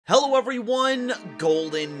Hello everyone,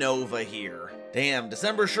 GoldenNova here. Damn,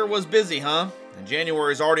 December sure was busy, huh? And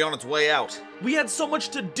January's already on its way out. We had so much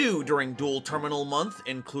to do during Duel Terminal month,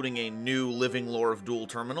 including a new living lore of Duel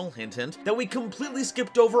Terminal, hint hint, that we completely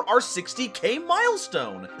skipped over our 60K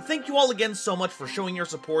milestone. Thank you all again so much for showing your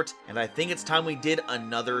support, and I think it's time we did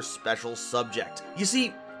another special subject. You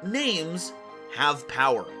see, names have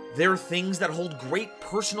power. They're things that hold great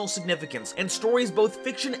personal significance, and stories both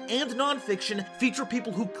fiction and non-fiction feature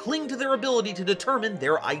people who cling to their ability to determine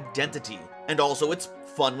their identity. And also, it's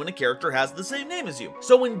fun when a character has the same name as you.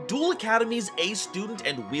 So when Duel Academy's A student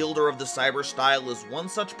and wielder of the cyber style is one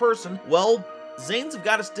such person, well, Zanes have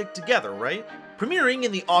got to stick together, right? Premiering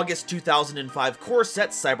in the August 2005 core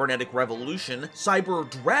set Cybernetic Revolution,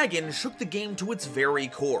 CyberDragon shook the game to its very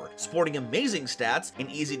core, sporting amazing stats, an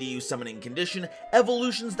easy-to-use summoning condition,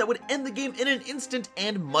 evolutions that would end the game in an instant,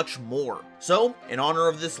 and much more. So, in honor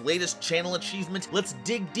of this latest channel achievement, let's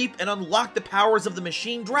dig deep and unlock the powers of the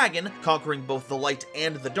Machine Dragon, conquering both the light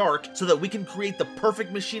and the dark, so that we can create the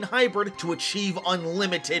perfect machine hybrid to achieve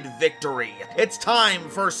unlimited victory. It's time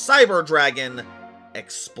for CyberDragon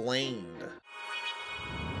Explained.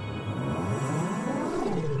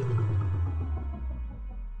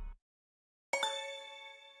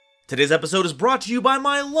 Today's episode is brought to you by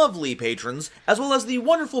my lovely patrons, as well as the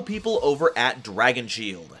wonderful people over at Dragon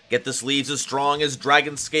Shield. Get the sleeves as strong as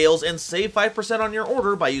dragon scales and save 5% on your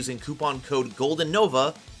order by using coupon code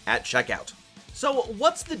GoldenNova at checkout. So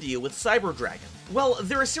what's the deal with CyberDragon? Well,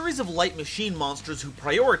 they're a series of light machine monsters who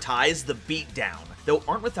prioritize the beatdown, though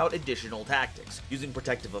aren't without additional tactics, using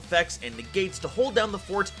protective effects and negates to hold down the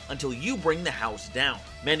fort until you bring the house down.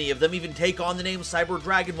 Many of them even take on the name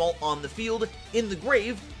CyberDragon while on the field, in the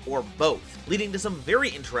grave, or both, leading to some very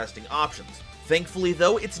interesting options. Thankfully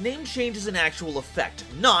though, its name change is an actual effect,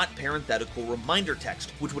 not parenthetical reminder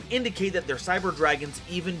text, which would indicate that they're CyberDragons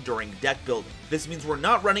even during deck building. This means we're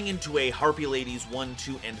not running into a Harpy Ladies 1,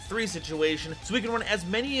 2, and 3 situation, so we can run as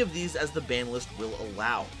many of these as the ban list will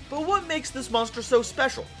allow. But what makes this monster so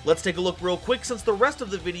special? Let's take a look real quick since the rest of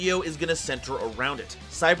the video is going to center around it.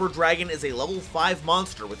 CyberDragon is a level 5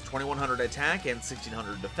 monster with 2100 attack and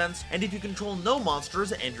 1600 defense, and if you control no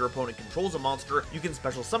monsters and your opponent controls a monster, you can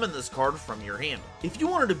special summon this card from your hand. If you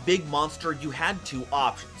wanted a big monster, you had two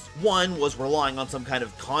options. One was relying on some kind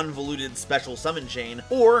of convoluted special summon chain,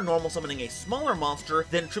 or normal summoning a smaller monster,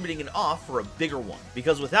 then tributing it off for a bigger one.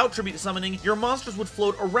 Because without tribute summoning, your monsters would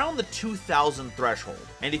float around the 2000 threshold.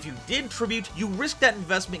 And if you did tribute, you risk that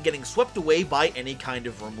investment getting swept away by any kind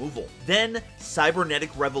of removal. Then,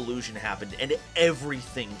 Cybernetic Revolution happened, and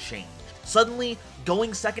everything changed. Suddenly,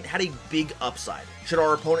 going second had a big upside. Should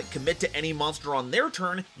our opponent commit to any monster on their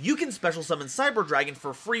turn, you can special summon CyberDragon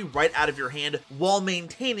for free right out of your hand while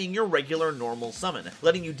maintaining your regular normal summon,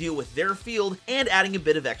 letting you deal with their field and adding a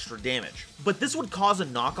bit of extra damage. But this would cause a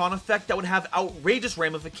knock-on effect that would have outrageous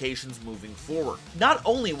ramifications moving forward. Not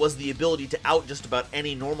only was the ability to out just about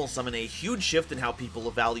any normal summon a huge shift in how people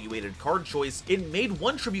evaluated card choice, it made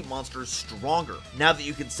one tribute monsters stronger. Now that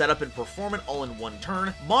you can set up and perform it all in one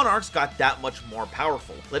turn, Monarchs got that much more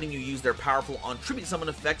powerful, letting you use their powerful on-tribute summon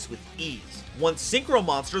effects with ease. Once synchro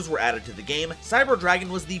monsters were added to the game, CyberDragon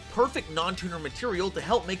was the perfect non-tuner material to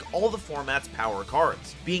help make all the format's power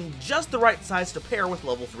cards, being just the right size to pair with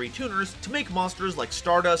level 3 tuners to make monsters like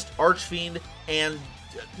Stardust, Archfiend, and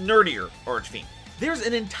nerdier Archfiend. There's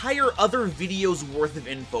an entire other video's worth of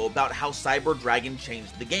info about how CyberDragon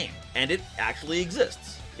changed the game, and it actually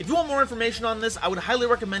exists. If you want more information on this, I would highly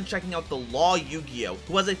recommend checking out the yugioh,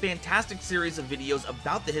 who has a fantastic series of videos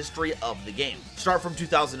about the history of the game. Start from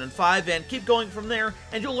 2005 and keep going from there,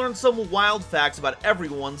 and you'll learn some wild facts about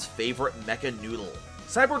everyone's favorite mecha noodle.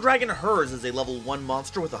 CyberDragon Hers is a level 1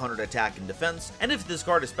 monster with 100 attack and defense, and if this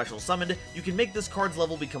card is special summoned, you can make this card's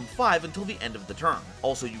level become 5 until the end of the turn.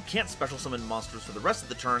 Also, you can't special summon monsters for the rest of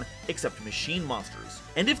the turn, except machine monsters.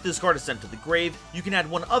 And if this card is sent to the grave, you can add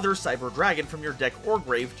one other CyberDragon from your deck or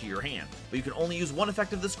grave to your hand, but you can only use one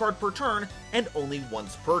effect of this card per turn, and only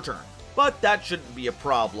once per turn. But that shouldn't be a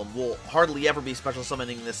problem. We'll hardly ever be special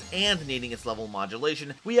summoning this and needing its level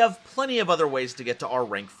modulation. We have plenty of other ways to get to our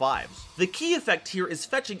rank 5s. The key effect here is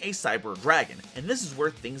fetching a CyberDragon, and this is where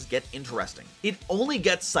things get interesting. It only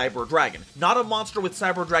gets CyberDragon, not a monster with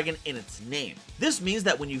CyberDragon in its name. This means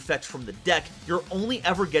that when you fetch from the deck, you're only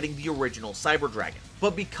ever getting the original CyberDragon.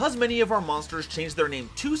 But because many of our monsters change their name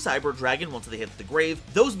to CyberDragon once they hit the grave,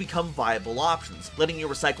 those become viable options, letting you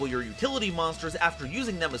recycle your utility monsters after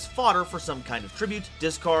using them as fodder for some kind of tribute,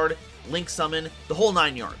 discard, link summon, the whole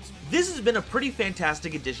 9 yards. This has been a pretty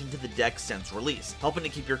fantastic addition to the deck since release, helping to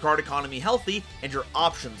keep your card economy healthy and your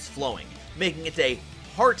options flowing, making it a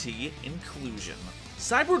hearty inclusion.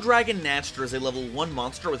 CyberDragon Natcher is a level 1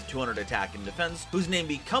 monster with 200 attack and defense, whose name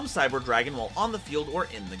becomes CyberDragon while on the field or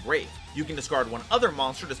in the grave. You can discard one other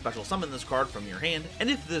monster to special summon this card from your hand, and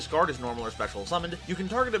if this card is normal or special summoned, you can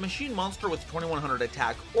target a machine monster with 2100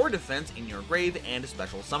 attack or defense in your grave and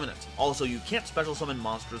special summon it. Also, you can't special summon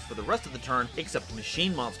monsters for the rest of the turn except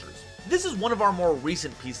machine monsters. This is one of our more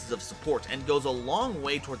recent pieces of support and goes a long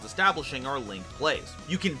way towards establishing our linked plays.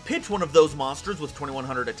 You can pitch one of those monsters with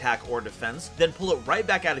 2100 attack or defense, then pull it right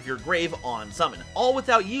back out of your grave on summon, all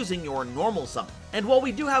without using your normal summon. And while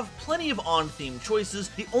we do have plenty of on-theme choices,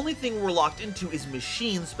 the only thing we're locked into is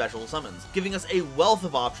machine special summons, giving us a wealth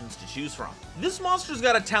of options to choose from. This monster's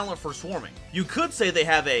got a talent for swarming. You could say they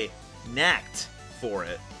have a knacked for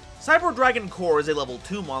it. CyberDragon Core is a level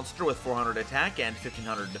 2 monster with 400 attack and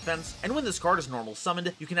 1500 defense, and when this card is normal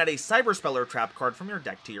summoned, you can add a Cyberspeller trap card from your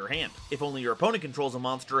deck to your hand. If only your opponent controls a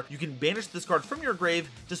monster, you can banish this card from your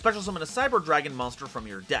grave to special summon a CyberDragon monster from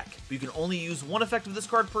your deck, but you can only use one effect of this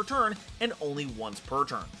card per turn, and only once per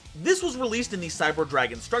turn. This was released in the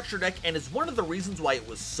CyberDragon structure deck and is one of the reasons why it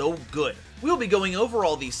was so good. We'll be going over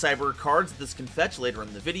all these cyber cards this can fetch later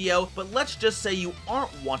in the video, but let's just say you aren't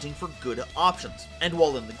wanting for good options. And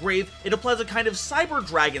while in the grave, it applies a kind of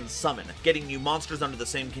CyberDragon summon, getting you monsters under the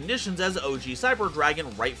same conditions as OG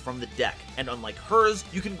CyberDragon right from the deck. And unlike hers,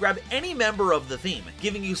 you can grab any member of the theme,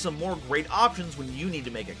 giving you some more great options when you need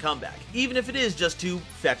to make a comeback, even if it is just to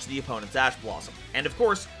fetch the opponent's Ash Blossom. And of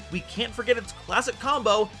course, we can't forget its classic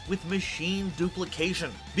combo with Machine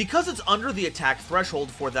Duplication. Because it's under the attack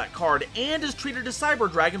threshold for that card and is treated as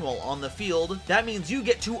CyberDragon while on the field, that means you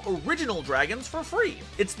get 2 original dragons for free.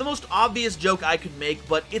 It's the most obvious joke I could make,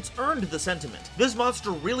 but it's earned the sentiment. This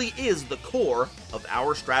monster really is the core of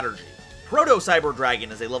our strategy.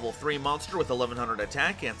 Proto-CyberDragon is a level 3 monster with 1100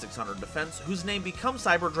 attack and 600 defense, whose name becomes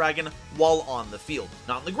CyberDragon while on the field.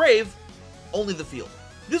 Not in the grave, only the field.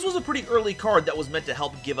 This was a pretty early card that was meant to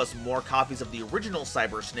help give us more copies of the original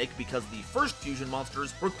Cyber Snake because the first fusion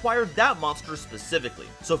monsters required that monster specifically,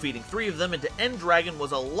 so feeding 3 of them into End Dragon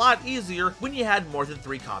was a lot easier when you had more than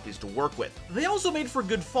 3 copies to work with. They also made for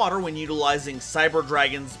good fodder when utilizing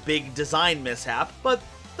CyberDragon's big design mishap, but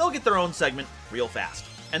they'll get their own segment real fast.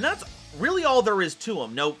 And that's really all there is to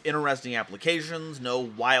them. No interesting applications,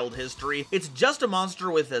 no wild history. It's just a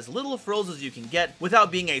monster with as little frills as you can get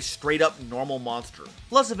without being a straight up normal monster.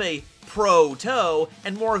 Less of a pro-toe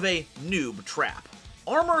and more of a noob trap.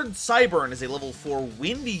 Armored Cybern is a level 4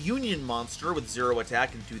 Wind Union monster with 0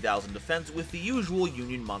 attack and 2000 defense with the usual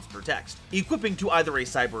Union monster text, equipping to either a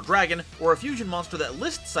CyberDragon or a fusion monster that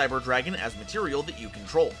lists CyberDragon as material that you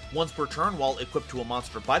control. Once per turn, while equipped to a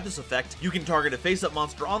monster by this effect, you can target a face-up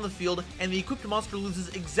monster on the field, and the equipped monster loses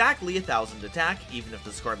exactly 1000 attack, even if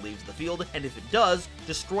this card leaves the field, and if it does,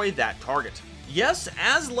 destroy that target. Yes,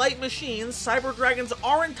 as light machines, CyberDragons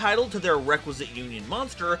are entitled to their requisite Union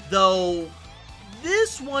monster, though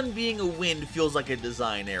this one being a wind feels like a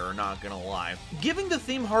design error, not gonna lie. Giving the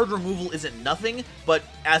theme hard removal isn't nothing, but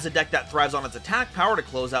as a deck that thrives on its attack power to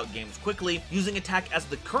close out games quickly, using attack as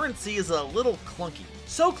the currency is a little clunky.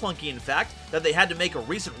 So clunky, in fact, that they had to make a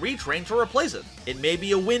recent retrain to replace it. It may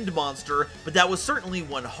be a wind monster, but that was certainly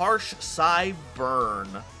one harsh burn.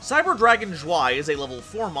 CyberDragon Joie is a level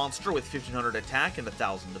 4 monster with 1500 attack and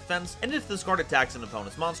 1000 defense, and if this card attacks an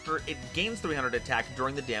opponent's monster, it gains 300 attack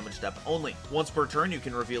during the damage step only. Once per turn, you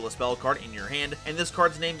can reveal a spell card in your hand, and this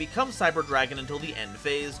card's name becomes CyberDragon until the end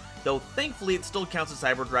phase, though thankfully it still counts as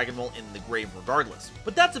CyberDragon while in the grave regardless.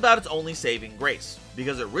 But that's about its only saving grace,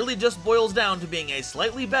 because it really just boils down to being a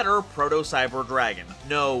slightly better Proto-CyberDragon.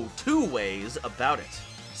 No 2 ways about it.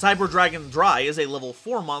 CyberDragon Dry is a level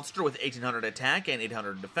 4 monster with 1800 attack and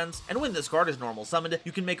 800 defense, and when this card is normal summoned,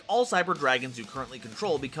 you can make all CyberDragons you currently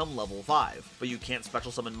control become level 5, but you can't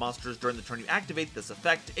special summon monsters during the turn you activate this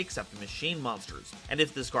effect except machine monsters. And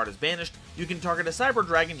if this card is banished, you can target a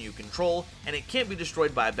CyberDragon you control, and it can't be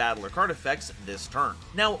destroyed by battle or card effects this turn.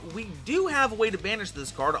 Now, we do have a way to banish this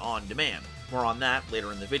card on demand. More on that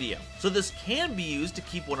later in the video. So this can be used to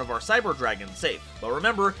keep one of our CyberDragons safe, but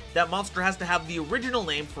remember, that monster has to have the original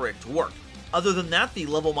name for it to work. Other than that, the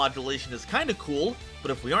level modulation is kinda cool,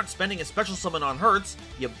 but if we aren't spending a special summon on Hertz,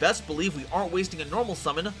 you best believe we aren't wasting a normal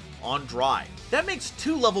summon on Dry. That makes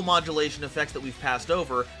 2 level modulation effects that we've passed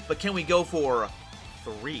over, but can we go for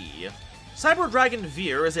 3? CyberDragon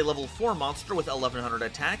Veer is a level 4 monster with 1100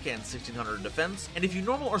 attack and 1600 defense, and if you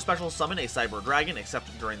normal or special summon a CyberDragon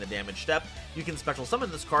except during the damage step, you can special summon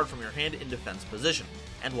this card from your hand in defense position.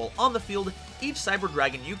 And while on the field, each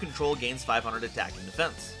CyberDragon you control gains 500 attack and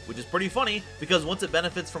defense. Which is pretty funny, because once it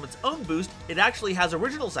benefits from its own boost, it actually has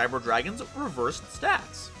original CyberDragon's reversed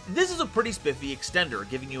stats. This is a pretty spiffy extender,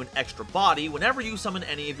 giving you an extra body whenever you summon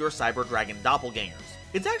any of your CyberDragon doppelgangers.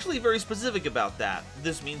 It's actually very specific about that.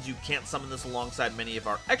 This means you can't summon this alongside many of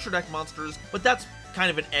our extra deck monsters, but that's kind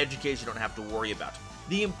of an edge case you don't have to worry about.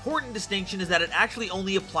 The important distinction is that it actually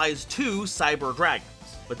only applies to CyberDragons.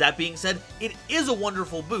 But that being said, it is a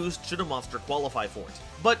wonderful boost should a monster qualify for it.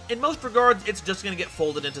 But in most regards, it's just going to get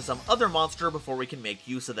folded into some other monster before we can make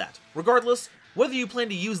use of that. Regardless, whether you plan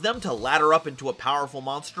to use them to ladder up into a powerful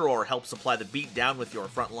monster or help supply the beat down with your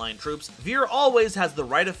frontline troops, Veer always has the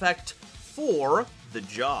right effect for the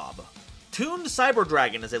job. Tuned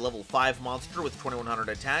CyberDragon is a level 5 monster with 2100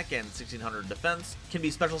 attack and 1600 defense, can be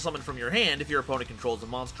special summoned from your hand if your opponent controls a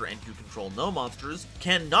monster and you control no monsters,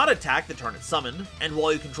 cannot attack the turn it's summoned, and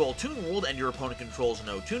while you control Toon World and your opponent controls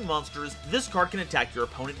no Toon monsters, this card can attack your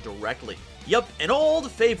opponent directly. Yup, an old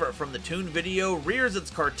favorite from the Toon video rears its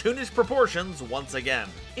cartoonish proportions once again.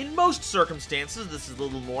 In most circumstances, this is a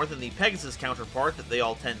little more than the Pegasus counterpart that they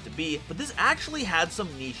all tend to be, but this actually had some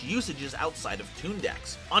niche usages outside of Toon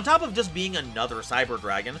decks. On top of just being another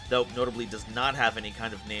CyberDragon, though notably does not have any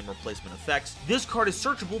kind of name replacement effects, this card is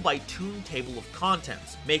searchable by Toon Table of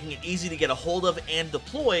Contents, making it easy to get a hold of and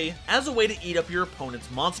deploy as a way to eat up your opponent's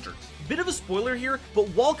monsters. Bit of a spoiler here, but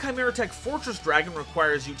while Chimera Tech Fortress Dragon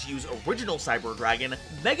requires you to use original CyberDragon,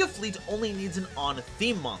 Mega Fleet only needs an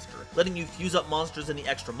on-theme monster, letting you fuse up monsters in the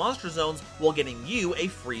extra monster zones while getting you a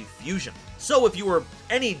free fusion. So if you were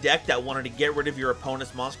any deck that wanted to get rid of your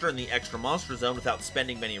opponent's monster in the extra monster zone without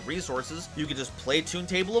spending many resources, you could just play Toon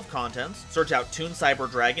Table of Contents, search out Toon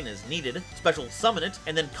CyberDragon as needed, special summon it,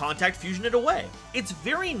 and then contact fusion it away. It's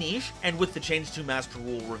very niche, and with the change to Master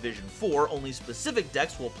Rule Revision 4, only specific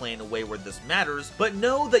decks will play in a way where this matters, but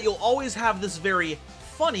know that you'll always have this very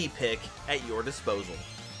funny pick at your disposal.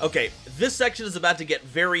 Okay, this section is about to get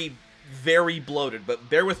very, very bloated, but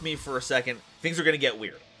bear with me for a second, things are going to get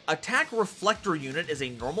weird. Attack Reflector Unit is a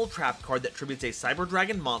normal trap card that tributes a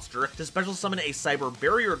CyberDragon monster to special summon a Cyber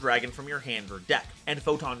Barrier Dragon from your hand or deck. And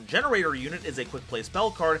Photon Generator Unit is a quick play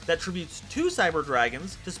spell card that tributes 2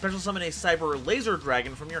 CyberDragons to special summon a Cyber Laser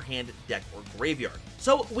Dragon from your hand, deck, or graveyard.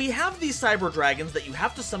 So we have these CyberDragons that you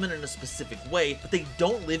have to summon in a specific way, but they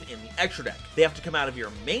don't live in the extra deck. They have to come out of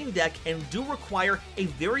your main deck and do require a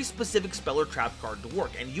very specific spell or trap card to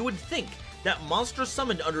work, and you would think that monsters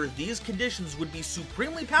summoned under these conditions would be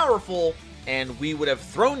supremely powerful, and we would have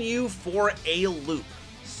thrown you for a loop.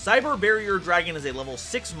 Cyber Barrier Dragon is a level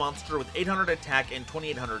 6 monster with 800 attack and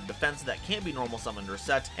 2800 defense that can't be normal summoned or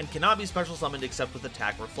set, and cannot be special summoned except with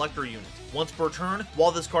Attack Reflector Unit. Once per turn, while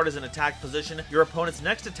this card is in attack position, your opponent's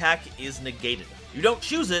next attack is negated. You don't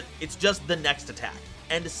choose it, it's just the next attack.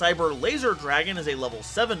 And Cyber Laser Dragon is a level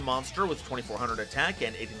 7 monster with 2400 attack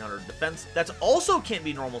and 1800 defense that also can't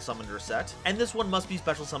be normal summoned or set, and this one must be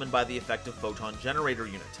special summoned by the effect of Photon Generator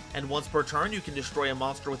Unit. And once per turn, you can destroy a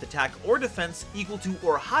monster with attack or defense equal to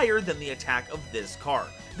or higher than the attack of this card.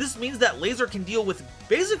 This means that Laser can deal with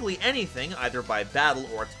basically anything, either by battle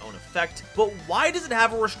or its own effect, but why does it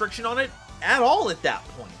have a restriction on it at all at that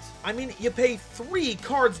point? I mean, you pay 3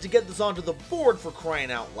 cards to get this onto the board, for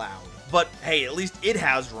crying out loud. But hey, at least it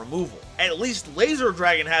has removal. At least Laser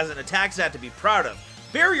Dragon has an attack stat to be proud of.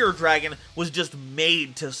 Barrier Dragon was just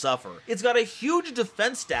made to suffer. It's got a huge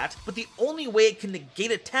defense stat, but the only way it can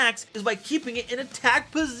negate attacks is by keeping it in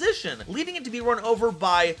attack position, leading it to be run over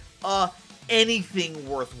by, anything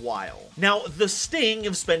worthwhile. Now, the sting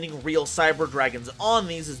of spending real CyberDragons on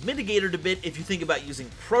these is mitigated a bit if you think about using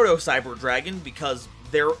Proto-CyberDragon, because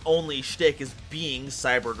their only shtick is being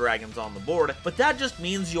CyberDragons on the board, but that just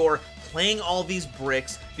means you're playing all these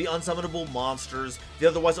bricks, the unsummonable monsters, the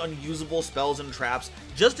otherwise unusable spells and traps,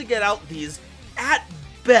 just to get out these, at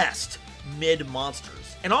best,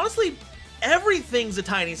 mid-monsters. And honestly, everything's a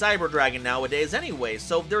tiny CyberDragon nowadays anyway,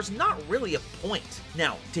 so there's not really a point.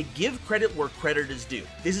 Now, to give credit where credit is due,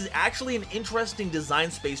 this is actually an interesting design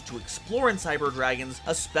space to explore in CyberDragons,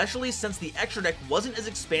 especially since the extra deck wasn't as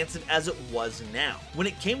expansive as it was now. When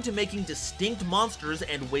it came to making distinct monsters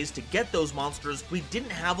and ways to get those monsters, we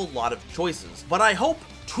didn't have a lot of choices. But I hope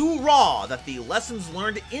too raw that the lessons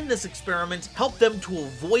learned in this experiment help them to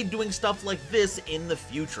avoid doing stuff like this in the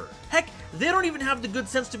future. Heck, they don't even have the good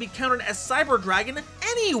sense to be counted as CyberDragon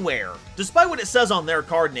anywhere. Despite what it says on their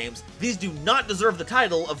card names, these do not deserve the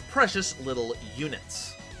title of precious little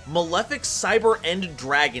units. Malefic Cyber End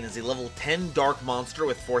Dragon is a level 10 dark monster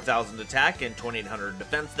with 4000 attack and 2800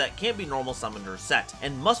 defense that can't be normal summoned or set,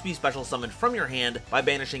 and must be special summoned from your hand by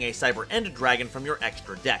banishing a Cyber End Dragon from your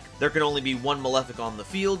extra deck. There can only be one Malefic on the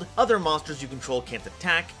field, other monsters you control can't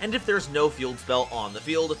attack, and if there's no field spell on the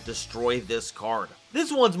field, destroy this card. This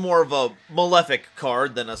one's more of a Malefic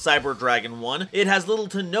card than a CyberDragon one. It has little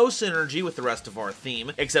to no synergy with the rest of our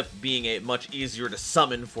theme, except being a much easier to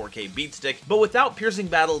summon 4K beatstick, but without piercing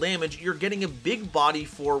battle damage, you're getting a big body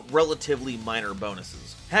for relatively minor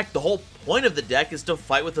bonuses. Heck, the whole point of the deck is to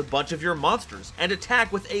fight with a bunch of your monsters, and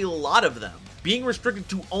attack with a lot of them. Being restricted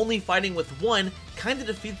to only fighting with one kinda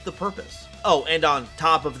defeats the purpose. Oh, and on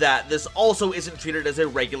top of that, this also isn't treated as a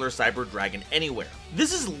regular CyberDragon anywhere.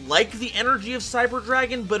 This is like the energy of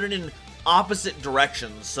CyberDragon, but in an opposite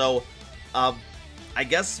direction, so, I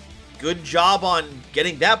guess good job on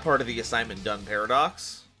getting that part of the assignment done,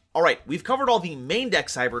 Paradox. Alright, we've covered all the main deck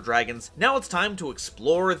CyberDragons, now it's time to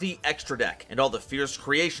explore the extra deck, and all the fierce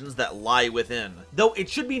creations that lie within. Though it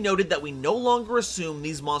should be noted that we no longer assume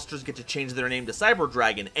these monsters get to change their name to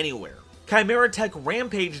CyberDragon anywhere. Chimera Tech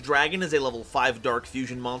Rampage Dragon is a level 5 Dark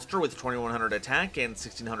Fusion monster with 2100 attack and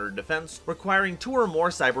 1600 defense, requiring 2 or more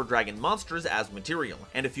CyberDragon monsters as material,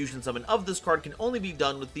 and a fusion summon of this card can only be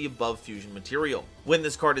done with the above fusion material. When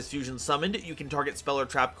this card is fusion summoned, you can target spell or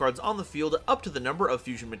trap cards on the field up to the number of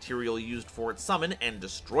fusion material used for its summon and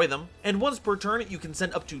destroy them, and once per turn you can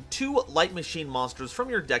send up to 2 Light Machine monsters from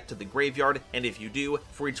your deck to the graveyard, and if you do,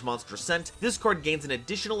 for each monster sent, this card gains an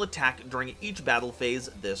additional attack during each battle phase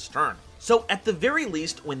this turn. So at the very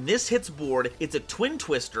least, when this hits board, it's a Twin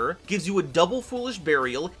Twister, gives you a double Foolish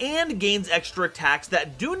Burial, and gains extra attacks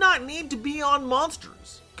that do not need to be on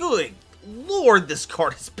monsters. Good lord, this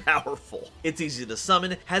card is powerful. It's easy to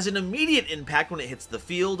summon, has an immediate impact when it hits the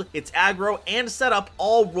field, its aggro and setup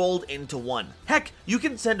all rolled into one. Heck, you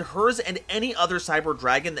can send hers and any other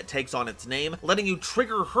CyberDragon that takes on its name, letting you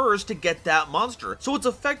trigger hers to get that monster, so it's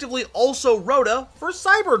effectively also Rhoda for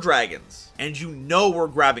CyberDragons. And you know we're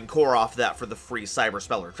grabbing core off that for the free Cyber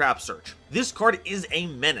Spell or Trap search. This card is a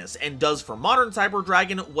menace and does for modern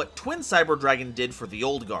CyberDragon what Twin CyberDragon did for the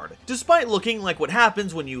old guard, despite looking like what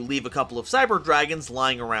happens when you leave a couple of CyberDragons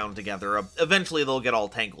lying around together. Eventually they'll get all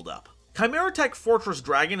tangled up. Chimera Tech Fortress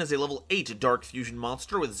Dragon is a level 8 Dark Fusion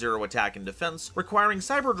monster with 0 attack and defense, requiring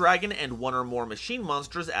CyberDragon and 1 or more machine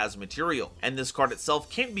monsters as material, and this card itself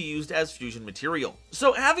can't be used as fusion material.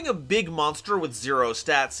 So having a big monster with 0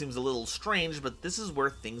 stats seems a little strange, but this is where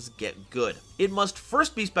things get good. It must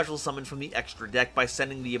first be special summoned from the extra deck by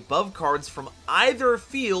sending the above cards from either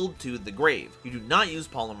field to the grave. You do not use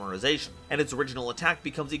polymerization, and its original attack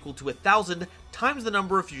becomes equal to 1000 times the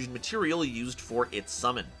number of fusion material used for its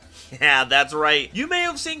summon. Yeah, that's right. You may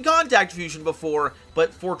have seen Contact Fusion before,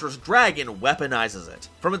 but Fortress Dragon weaponizes it.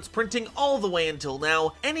 From its printing all the way until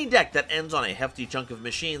now, any deck that ends on a hefty chunk of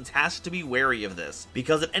machines has to be wary of this,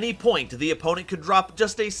 because at any point the opponent could drop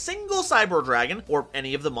just a single CyberDragon, or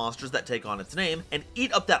any of the monsters that take on its name, and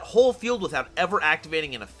eat up that whole field without ever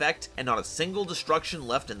activating an effect, and not a single destruction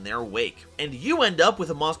left in their wake. And you end up with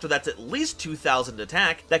a monster that's at least 2000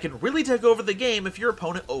 attack that can really take over the game if your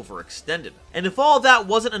opponent overextended. And if all that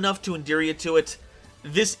wasn't enough to endear you to it,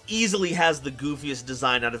 this easily has the goofiest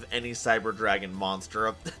design out of any CyberDragon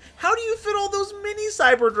monster. How do you fit all those mini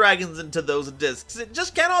CyberDragons into those discs? It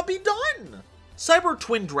just cannot be done! Cyber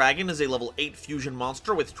Twin Dragon is a level 8 fusion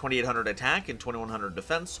monster with 2800 attack and 2100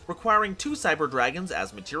 defense, requiring 2 CyberDragons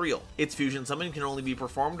as material. Its fusion summon can only be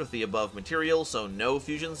performed with the above material, so no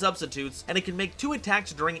fusion substitutes, and it can make 2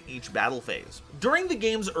 attacks during each battle phase. During the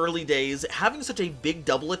game's early days, having such a big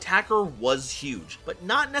double attacker was huge, but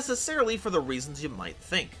not necessarily for the reasons you might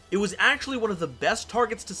think. It was actually one of the best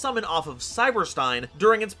targets to summon off of Cyberstein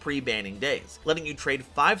during its pre-banning days, letting you trade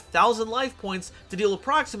 5000 life points to deal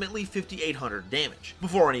approximately 5800 damage,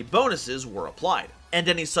 before any bonuses were applied. And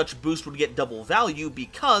any such boost would get double value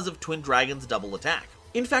because of Twin Dragon's double attack.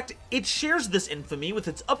 In fact, it shares this infamy with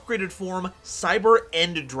its upgraded form, Cyber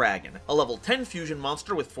End Dragon, a level 10 fusion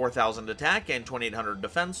monster with 4000 attack and 2800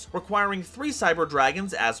 defense, requiring 3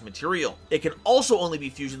 CyberDragons as material. It can also only be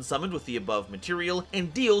fusion summoned with the above material,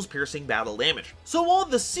 and deals piercing battle damage. So while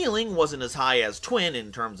the ceiling wasn't as high as Twin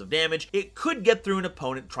in terms of damage, it could get through an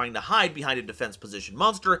opponent trying to hide behind a defense position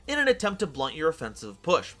monster in an attempt to blunt your offensive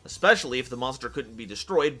push, especially if the monster couldn't be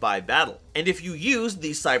destroyed by battle. And if you used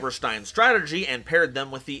the Cyberstein strategy and paired them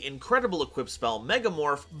with the incredible equip spell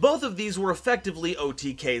Megamorph, both of these were effectively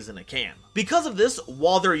OTKs in a can. Because of this,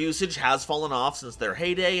 while their usage has fallen off since their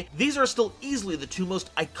heyday, these are still easily the 2 most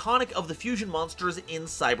iconic of the fusion monsters in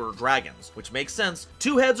CyberDragons, which makes sense.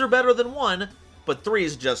 2 heads are better than 1, but 3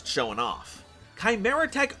 is just showing off.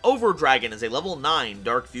 Chimeratech Overdragon is a level 9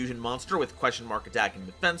 Dark Fusion monster with question mark attack and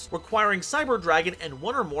defense, requiring CyberDragon and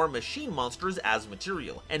one or more machine monsters as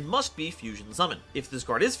material, and must be fusion summoned. If this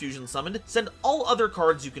card is fusion summoned, send all other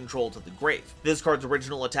cards you control to the grave. This card's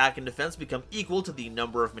original attack and defense become equal to the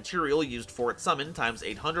number of material used for its summon times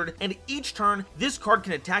 800, and each turn, this card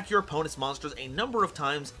can attack your opponent's monsters a number of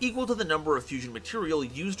times equal to the number of fusion material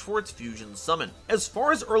used for its fusion summon. As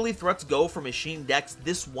far as early threats go for machine decks,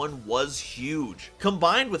 this one was huge.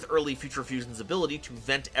 Combined with early Future Fusion's ability to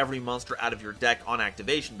vent every monster out of your deck on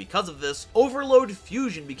activation because of this, Overload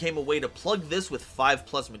Fusion became a way to plug this with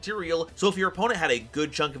 5+ material, so if your opponent had a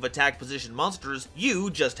good chunk of attack position monsters, you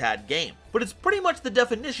just had game. But it's pretty much the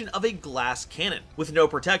definition of a glass cannon. With no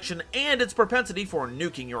protection and its propensity for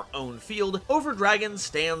nuking your own field, Overdragon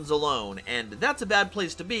stands alone, and that's a bad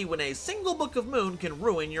place to be when a single Book of Moon can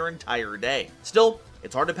ruin your entire day. Still,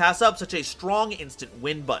 it's hard to pass up such a strong instant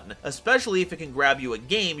win button, especially if it can grab you a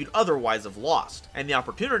game you'd otherwise have lost, and the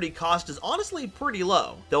opportunity cost is honestly pretty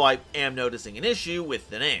low, though I am noticing an issue with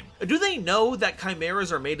the name. Do they know that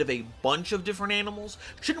chimeras are made of a bunch of different animals?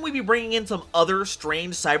 Shouldn't we be bringing in some other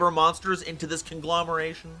strange cyber monsters into this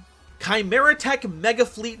conglomeration? Chimeratech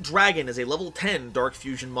Megafleet Dragon is a level 10 Dark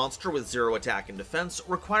Fusion monster with 0 attack and defense,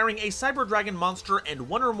 requiring a CyberDragon monster and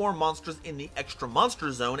one or more monsters in the extra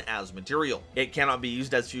monster zone as material. It cannot be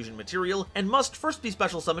used as fusion material, and must first be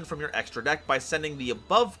special summoned from your extra deck by sending the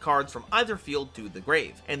above cards from either field to the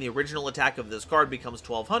grave, and the original attack of this card becomes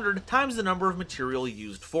 1200 times the number of material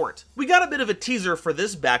used for it. We got a bit of a teaser for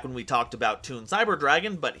this back when we talked about Toon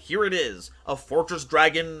CyberDragon, but here it is, a Fortress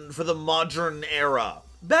Dragon for the modern era.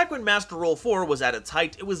 Back when Master Rule 4 was at its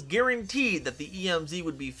height, it was guaranteed that the EMZ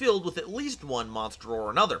would be filled with at least one monster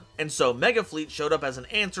or another, and so Megafleet showed up as an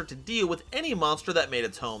answer to deal with any monster that made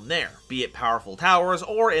its home there, be it powerful towers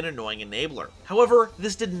or an annoying enabler. However,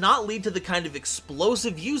 this did not lead to the kind of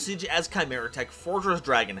explosive usage as Chimeratech Fortress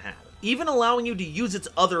Dragon had. Even allowing you to use its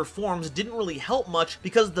other forms didn't really help much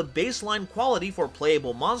because the baseline quality for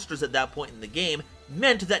playable monsters at that point in the game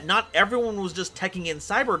meant that not everyone was just teching in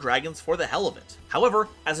CyberDragons for the hell of it. However,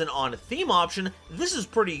 as an on-theme option, this is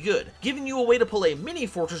pretty good, giving you a way to pull a mini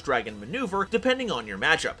Fortress Dragon maneuver depending on your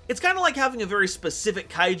matchup. It's kinda like having a very specific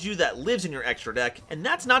kaiju that lives in your extra deck, and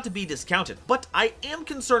that's not to be discounted, but I am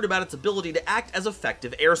concerned about its ability to act as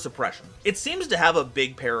effective air suppression. It seems to have a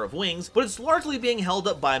big pair of wings, but it's largely being held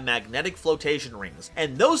up by magnetic flotation rings,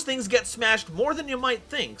 and those things get smashed more than you might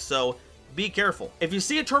think, so be careful. If you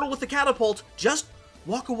see a turtle with a catapult, just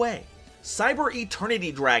walk away. Cyber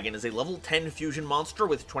Eternity Dragon is a level 10 fusion monster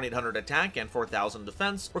with 2800 attack and 4000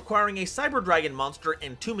 defense, requiring a CyberDragon monster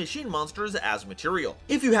and 2 machine monsters as material.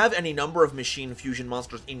 If you have any number of machine fusion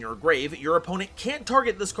monsters in your grave, your opponent can't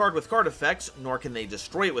target this card with card effects, nor can they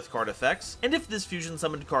destroy it with card effects, and if this fusion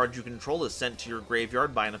summoned card you control is sent to your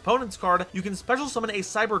graveyard by an opponent's card, you can special summon a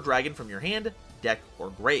CyberDragon from your hand, deck, or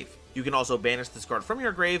grave. You can also banish this card from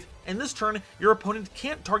your grave, and this turn, your opponent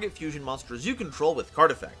can't target fusion monsters you control with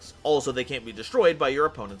card effects. Also, they can't be destroyed by your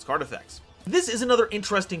opponent's card effects. This is another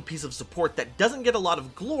interesting piece of support that doesn't get a lot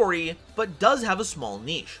of glory, but does have a small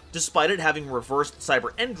niche. Despite it having reversed Cyber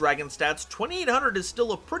End Dragon stats, 2800 is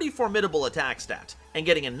still a pretty formidable attack stat, and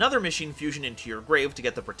getting another machine fusion into your grave to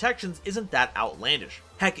get the protections isn't that outlandish.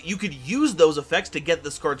 Heck, you could use those effects to get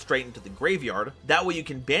this card straight into the graveyard, that way you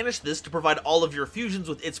can banish this to provide all of your fusions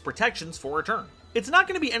with its protections for a turn. It's not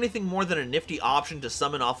going to be anything more than a nifty option to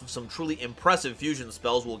summon off of some truly impressive fusion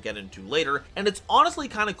spells we'll get into later, and it's honestly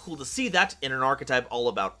kind of cool to see that, in an archetype all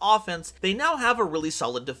about offense, they now have a really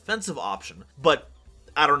solid defensive option. But,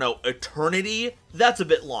 I don't know, eternity? That's a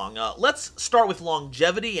bit long. Let's start with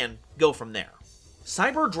longevity and go from there.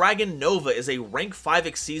 CyberDragon Nova is a rank 5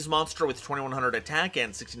 Xyz monster with 2100 attack and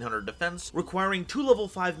 1600 defense, requiring 2 level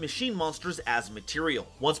 5 machine monsters as material.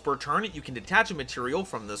 Once per turn, you can detach a material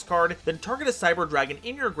from this card, then target a CyberDragon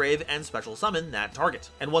in your grave and special summon that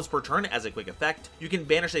target. And once per turn, as a quick effect, you can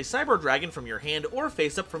banish a CyberDragon from your hand or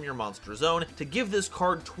face up from your monster zone to give this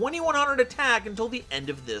card 2100 attack until the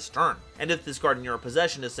end of this turn. And if this card in your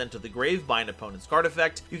possession is sent to the grave by an opponent's card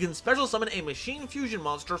effect, you can special summon a machine fusion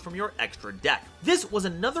monster from your extra deck. This was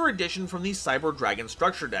another addition from the CyberDragon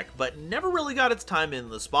structure deck, but never really got its time in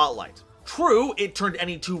the spotlight. True, it turned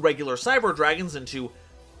any 2 regular CyberDragons into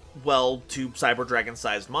well, to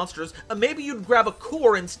CyberDragon-sized monsters, maybe you'd grab a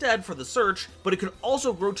core instead for the search, but it could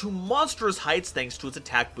also grow to monstrous heights thanks to its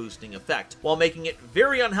attack boosting effect, while making it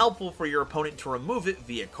very unhelpful for your opponent to remove it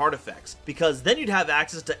via card effects, because then you'd have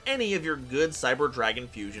access to any of your good CyberDragon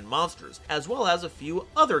fusion monsters, as well as a few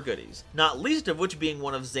other goodies, not least of which being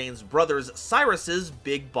one of Zane's brothers Cyrus's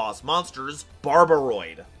big boss monsters,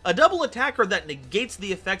 Barbaroid. A double attacker that negates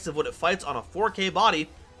the effects of what it fights on a 4K body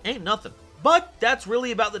ain't nothing. But that's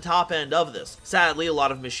really about the top end of this. Sadly, a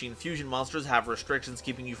lot of machine fusion monsters have restrictions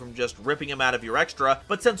keeping you from just ripping them out of your extra,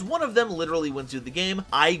 but since one of them literally wins you the game,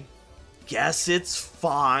 I guess it's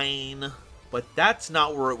fine. But that's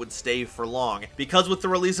not where it would stay for long, because with the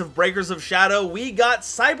release of Breakers of Shadow, we got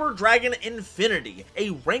CyberDragon Infinity, a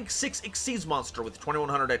rank 6 Exceeds monster with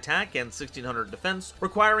 2100 attack and 1600 defense,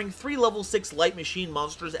 requiring 3 level 6 light machine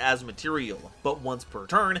monsters as material. But once per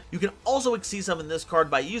turn, you can also Exceed summon this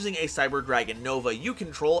card by using a CyberDragon Nova you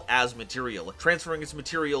control as material, transferring its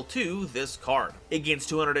material to this card. It gains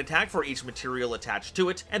 200 attack for each material attached to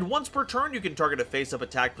it, and once per turn you can target a face-up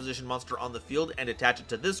attack position monster on the field and attach it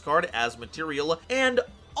to this card as material. And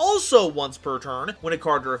also once per turn, when a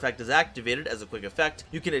card or effect is activated as a quick effect,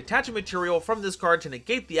 you can attach a material from this card to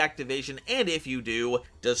negate the activation, and if you do,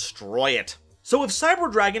 destroy it. So if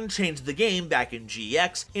CyberDragon changed the game back in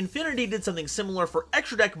GX, Infinity did something similar for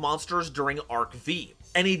extra deck monsters during Arc V.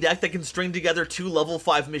 Any deck that can string together 2 level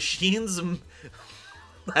 5 machines?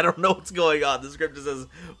 I don't know what's going on. The script just says,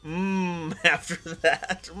 after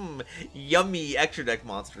that. Yummy extra deck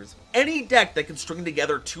monsters. Any deck that can string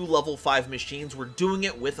together 2 level 5 machines were doing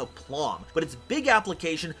it with aplomb, but its big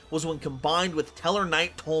application was when combined with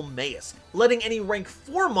Tellarknight Ptolemaeus, letting any rank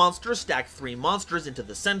 4 monster stack 3 monsters into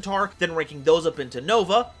the Centaur, then ranking those up into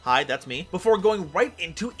Nova, hi, that's me, before going right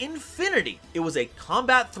into Infinity. It was a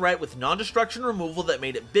combat threat with non-destruction removal that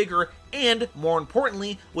made it bigger, and, more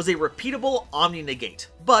importantly, was a repeatable Omni-Negate.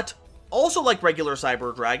 But, also like regular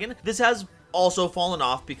CyberDragon, this has also fallen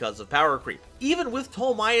off because of power creep. Even with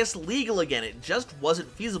Ptolemaeus legal again, it just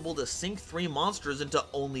wasn't feasible to sink 3 monsters into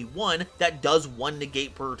only one that does 1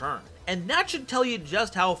 negate per turn. And that should tell you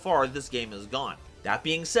just how far this game has gone. That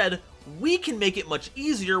being said, we can make it much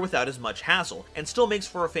easier without as much hassle, and still makes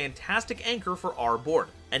for a fantastic anchor for our board.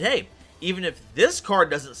 And hey, even if this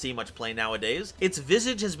card doesn't see much play nowadays, its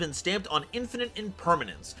visage has been stamped on Infinite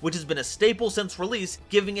Impermanence, which has been a staple since release,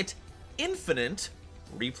 giving it infinite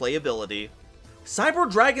replayability.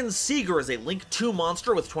 CyberDragon Seeger is a Link 2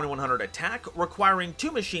 monster with 2100 attack, requiring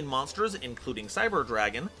 2 machine monsters, including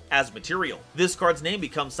CyberDragon, as material. This card's name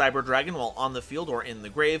becomes CyberDragon while on the field or in the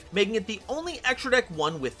grave, making it the only extra deck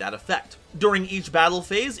one with that effect. During each battle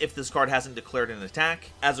phase, if this card hasn't declared an attack,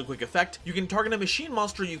 as a quick effect, you can target a machine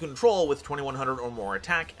monster you control with 2100 or more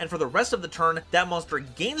attack, and for the rest of the turn, that monster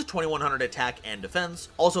gains 2100 attack and defense.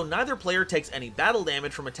 Also, neither player takes any battle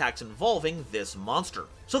damage from attacks involving this monster.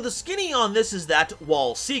 So the skinny on this is that,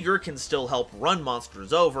 while Seeger can still help run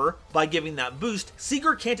monsters over, by giving that boost,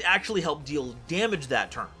 Seeger can't actually help deal damage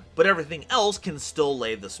that turn, but everything else can still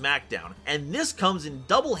lay the smackdown, and this comes in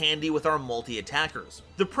double handy with our multi-attackers.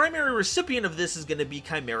 The primary recipient of this is going to be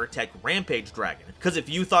Chimera Tech Rampage Dragon, because if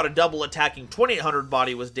you thought a double attacking 2800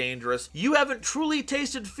 body was dangerous, you haven't truly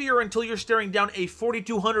tasted fear until you're staring down a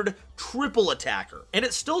 4200 triple attacker. And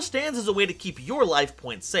it still stands as a way to keep your life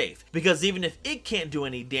points safe, because even if it can't do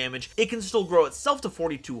any damage, it can still grow itself to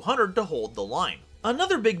 4200 to hold the line.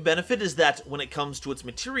 Another big benefit is that, when it comes to its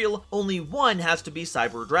material, only one has to be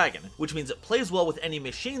CyberDragon, which means it plays well with any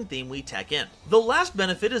machine theme we tech in. The last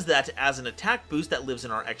benefit is that, as an attack boost that lives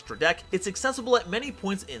in our extra deck, it's accessible at many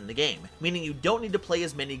points in the game, meaning you don't need to play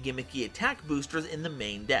as many gimmicky attack boosters in the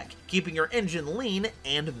main deck, keeping your engine lean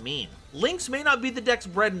and mean. Lynx may not be the deck's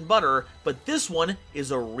bread and butter, but this one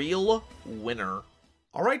is a real winner.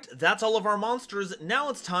 Alright, that's all of our monsters. Now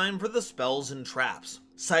it's time for the spells and traps.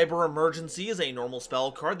 Cyber Emergency is a normal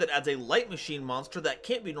spell card that adds a light machine monster that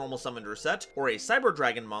can't be normal summoned or set, or a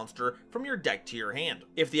CyberDragon monster from your deck to your hand.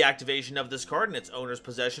 If the activation of this card in its owner's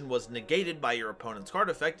possession was negated by your opponent's card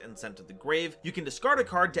effect and sent to the grave, you can discard a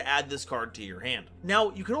card to add this card to your hand.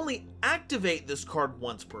 Now, you can only activate this card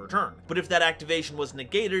once per turn, but if that activation was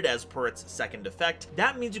negated as per its second effect,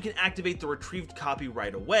 that means you can activate the retrieved copy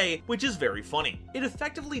right away, which is very funny. It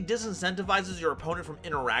effectively disincentivizes your opponent from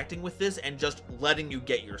interacting with this and just letting you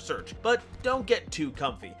get your search, but don't get too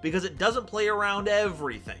comfy, because it doesn't play around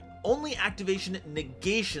everything. only activation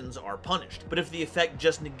negations are punished, but if the effect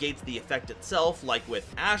just negates the effect itself, like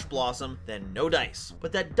with Ash Blossom, then no dice.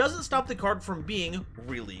 But that doesn't stop the card from being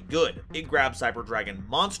really good. It grabs CyberDragon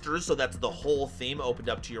monsters, so that's the whole theme opened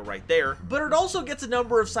up to you right there, but it also gets a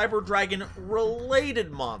number of CyberDragon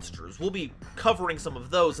related monsters. We'll be covering some of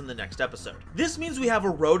those in the next episode. This means we have a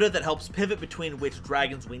Rhoda that helps pivot between which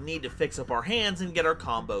dragons we need to fix up our hands and get our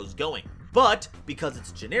combos going. But, because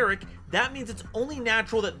it's generic, that means it's only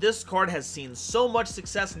natural that this card has seen so much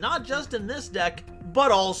success not just in this deck,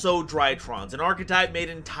 but also Drytron's, an archetype made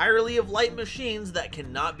entirely of light machines that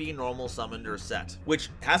cannot be normal summoned or set. Which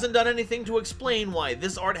hasn't done anything to explain why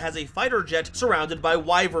this art has a fighter jet surrounded by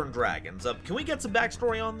wyvern dragons. Can we get some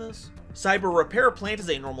backstory on this? Cyber Repair Plant is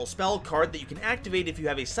a normal spell card that you can activate if you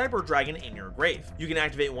have a Cyber Dragon in your grave. You can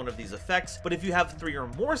activate one of these effects, but if you have 3 or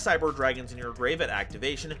more Cyber Dragons in your grave at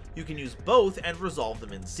activation, you can use both and resolve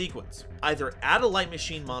them in sequence. Either add a Light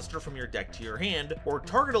Machine monster from your deck to your hand, or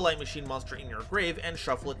target a Light Machine monster in your grave and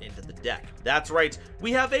shuffle it into the deck. That's right,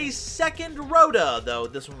 we have a second Rhoda, though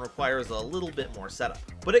this one requires a little bit more setup.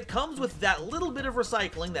 But it comes with that little bit of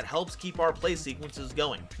recycling that helps keep our play sequences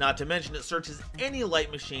going. Not to mention it searches any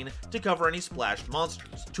Light Machine to cover any splashed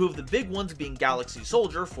monsters. 2 of the big ones being Galaxy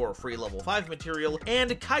Soldier for free level 5 material, and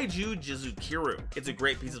Kaiju Jizukiru. It's a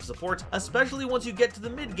great piece of support, especially once you get to the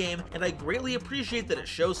mid game, and I greatly appreciate that it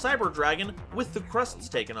shows CyberDragon with the crusts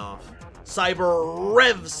taken off. Cyber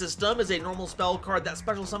Rev System is a normal spell card that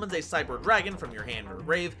special summons a Cyber Dragon from your hand or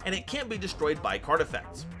grave, and it can't be destroyed by card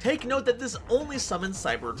effects. Take note that this only summons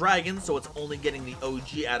Cyber Dragons, so it's only getting the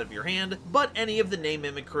OG out of your hand, but any of the name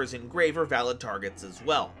mimickers in grave are valid targets as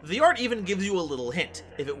well. The art even gives you a little hint.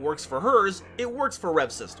 If it works for hers, it works for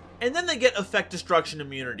Rev System. And then they get effect destruction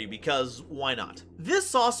immunity, because why not? This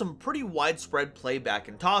saw some pretty widespread play back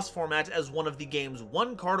in TOS format as one of the game's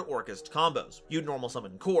 1-card Orchest combos. You'd normal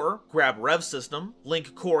summon Core, grab Rev System,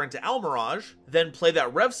 link Core into Almirage, then play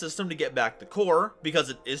that Rev System to get back the Core,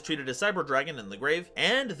 because it is treated as Cyber Dragon in the grave,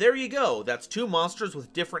 and there you go, that's 2 monsters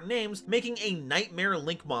with different names, making a Nightmare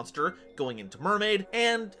Link monster going into Mermaid,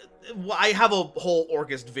 and I have a whole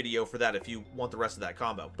Orchest video for that if you want the rest of that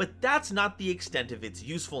combo. But that's not the extent of its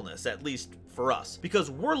usefulness, at least for us,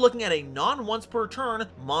 because we're looking at a non-once per turn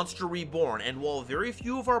Monster Reborn, and while very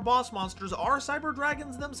few of our boss monsters are Cyber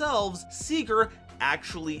Dragons themselves, Seeker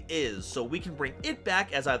actually is, so we can bring it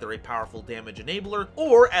back as either a powerful damage enabler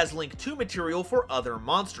or as Link 2 material for other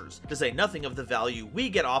monsters, to say nothing of the value we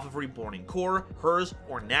get off of reborning Core, hers,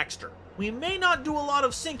 or Naxter. We may not do a lot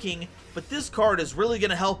of syncing, but this card is really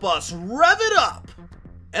going to help us rev it up!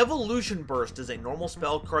 Evolution Burst is a normal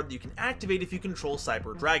spell card that you can activate if you control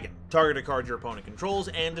Cyber Dragon. Target a card your opponent controls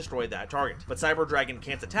and destroy that target, but Cyber Dragon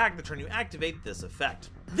can't attack the turn you activate this effect.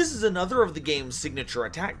 This is another of the game's signature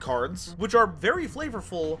attack cards, which are very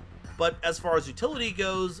flavorful, but as far as utility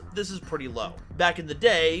goes, this is pretty low. Back in the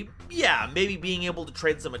day, yeah, maybe being able to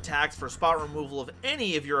trade some attacks for spot removal of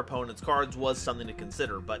any of your opponent's cards was something to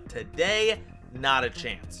consider, but today, not a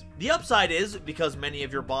chance. The upside is, because many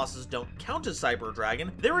of your bosses don't count as Cyber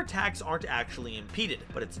Dragon, their attacks aren't actually impeded,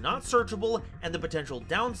 but it's not searchable, and the potential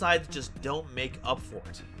downsides just don't make up for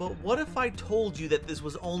it. But what if I told you that this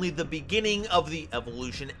was only the beginning of the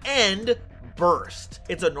evolution and Burst?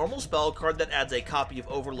 It's a normal spell card that adds a copy of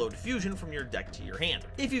Overload Fusion from your deck to your hand.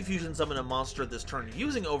 If you fusion summon a monster this turn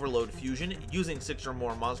using Overload Fusion, using 6 or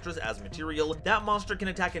more monsters as material, that monster can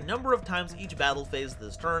attack a number of times each battle phase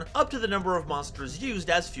this turn, up to the number of monsters used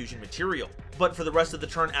as fusion material. But for the rest of the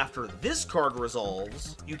turn after this card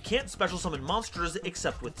resolves, you can't special summon monsters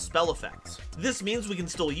except with spell effects. This means we can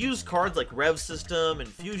still use cards like Rev System and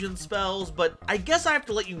fusion spells, but I guess I have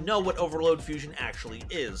to let you know what Overload Fusion actually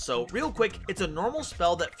is. So real quick, it's a normal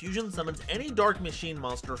spell that fusion summons any Dark Machine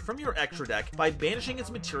monster from your extra deck by banishing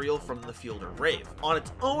its material from the field or grave. On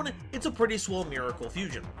its own, it's a pretty swell miracle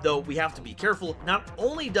fusion, though we have to be careful. Not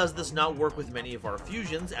only does this not work with many of our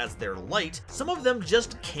fusions as they're light, some of them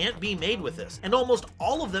just can't be made with this, and almost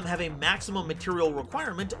all of them have a maximum material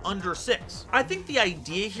requirement under 6. I think the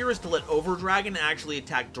idea here is to let Overdragon actually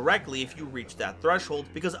attack directly if you reach that threshold,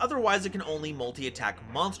 because otherwise it can only multi-attack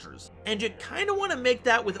monsters. And you kinda wanna make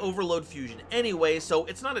that with Overload Fusion anyway, so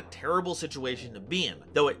it's not a terrible situation to be in,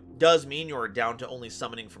 though it does mean you're down to only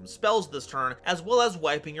summoning from spells this turn, as well as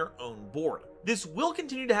wiping your own board. This will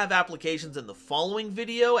continue to have applications in the following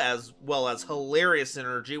video, as well as hilarious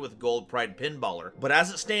synergy with Gold Pride Pinballer. But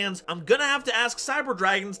as it stands, I'm gonna have to ask Cyber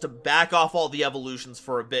Dragons to back off all the evolutions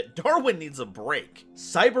for a bit. Darwin needs a break.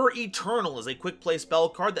 Cyber Eternal is a quick play spell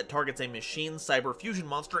card that targets a machine cyber fusion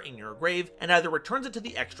monster in your grave, and either returns it to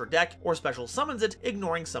the extra deck, or special summons it,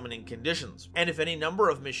 ignoring summoning conditions. And if any number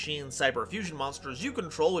of machine cyber fusion monsters you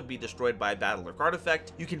control would be destroyed by a battle or card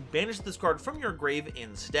effect, you can banish this card from your grave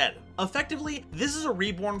instead. Effectively, this is a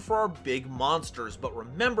reborn for our big monsters, but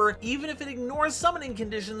remember, even if it ignores summoning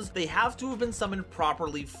conditions, they have to have been summoned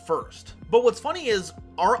properly first. But what's funny is,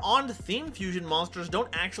 our on-theme fusion monsters don't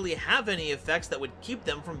actually have any effects that would keep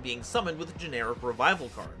them from being summoned with generic revival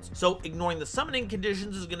cards. So ignoring the summoning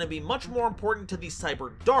conditions is going to be much more important to the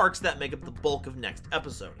Cyber Darks that make up the bulk of next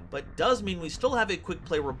episode. But does mean we still have a quick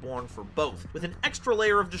play reborn for both, with an extra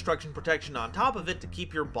layer of destruction protection on top of it to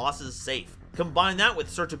keep your bosses safe. Combine that with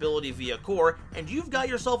searchability via core, and you've got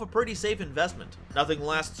yourself a pretty safe investment. Nothing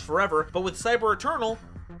lasts forever, but with Cyber Eternal,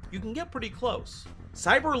 you can get pretty close.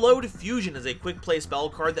 Cyberload Fusion is a quick play spell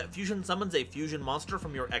card that fusion summons a fusion monster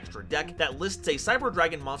from your extra deck that lists a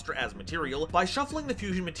CyberDragon monster as material by shuffling the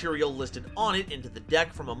fusion material listed on it into the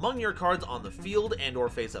deck from among your cards on the field and or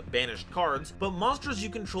face-up banished cards, but monsters you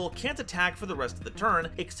control can't attack for the rest of the turn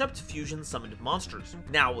except fusion summoned monsters.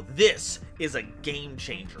 Now this is a game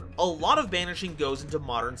changer. A lot of banishing goes into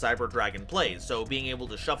modern CyberDragon plays, so being able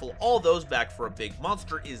to shuffle all those back for a big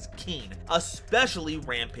monster is keen, especially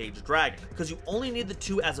Rampage Dragon, because you only need the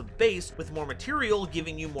two as a base, with more material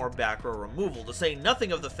giving you more back row removal, to say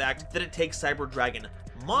nothing of the fact that it takes CyberDragon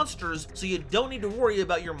monsters, so you don't need to worry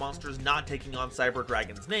about your monsters not taking on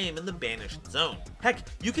CyberDragon's name in the banished zone. Heck,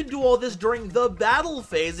 you can do all this during the battle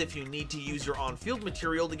phase if you need to use your on-field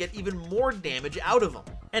material to get even more damage out of them.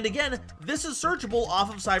 And again, this is searchable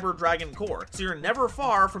off of CyberDragon core, so you're never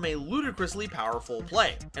far from a ludicrously powerful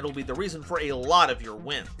play, and will be the reason for a lot of your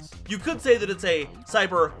wins. You could say that it's a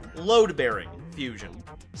Cyber load-bearing fusion.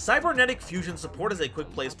 Cybernetic Fusion Support is a quick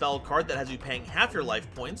play spell card that has you paying half your life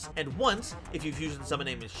points, and once, if you fusion summon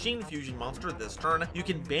a machine fusion monster this turn, you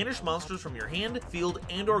can banish monsters from your hand, field,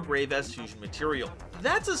 and or grave as fusion material.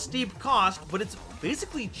 That's a steep cost, but it's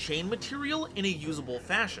basically chain material in a usable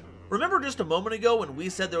fashion. Remember just a moment ago when we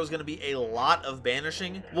said there was going to be a lot of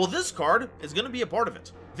banishing? Well, this card is going to be a part of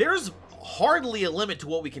it. There's hardly a limit to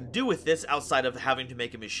what we can do with this outside of having to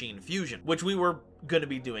make a machine fusion, which we were going to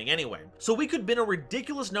be doing anyway. So we could bin a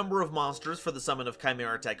ridiculous number of monsters for the summon of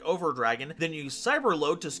Chimera Tech Overdragon, then use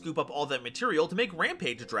Cyberload to scoop up all that material to make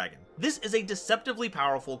Rampage Dragon. This is a deceptively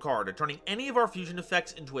powerful card, turning any of our fusion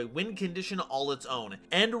effects into a win condition all its own.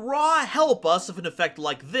 And raw help us if an effect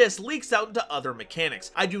like this leaks out into other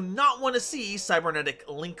mechanics. I do not want to see Cybernetic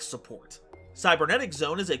Link support. Cybernetic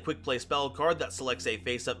Zone is a quick play spell card that selects a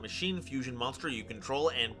face-up machine fusion monster you control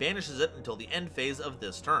and banishes it until the end phase of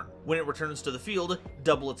this turn. When it returns to the field,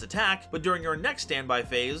 double its attack, but during your next standby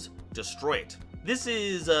phase, destroy it. This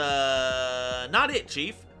is, not it,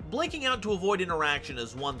 Chief. Blinking out to avoid interaction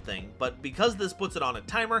is one thing, but because this puts it on a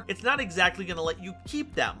timer, it's not exactly going to let you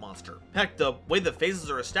keep that monster. Heck, the way the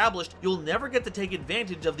phases are established, you'll never get to take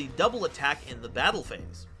advantage of the double attack in the battle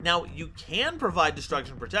phase. Now, you can provide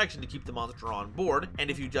destruction protection to keep the monster on board,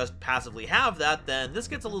 and if you just passively have that, then this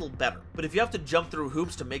gets a little better. But if you have to jump through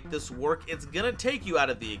hoops to make this work, it's gonna take you out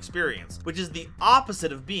of the experience, which is the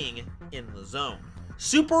opposite of being in the zone.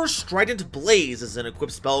 Super Strident Blaze is an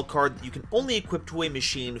equipped spell card that you can only equip to a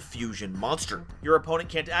machine fusion monster. Your opponent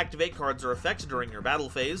can't activate cards or effects during your battle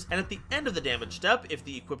phase, and at the end of the damage step, if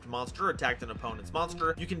the equipped monster attacked an opponent's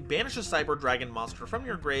monster, you can banish a CyberDragon monster from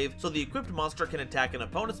your grave so the equipped monster can attack an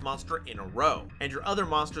opponent's monster in a row, and your other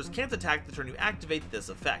monsters can't attack the turn you activate this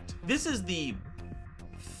effect. This is the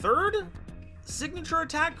third signature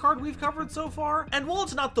attack card we've covered so far, and while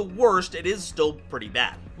it's not the worst, it is still pretty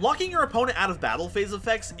bad. Locking your opponent out of battle phase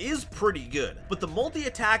effects is pretty good, but the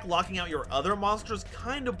multi-attack locking out your other monsters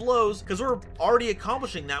kinda blows because we're already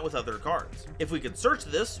accomplishing that with other cards. If we could search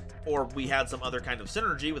this, or we had some other kind of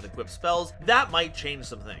synergy with equipped spells, that might change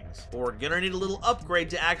some things. But we're gonna need a little upgrade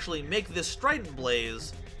to actually make this Strident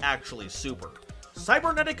Blaze actually super.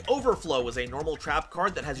 Cybernetic Overflow is a normal trap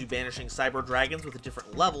card that has you banishing CyberDragons with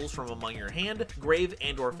different levels from among your hand, grave,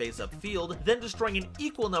 and or face-up field, then destroying an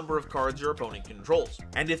equal number of cards your opponent controls.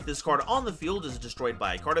 And if this card on the field is destroyed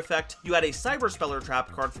by a card effect, you add a Cyberspeller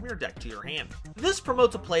trap card from your deck to your hand. This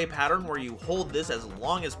promotes a play pattern where you hold this as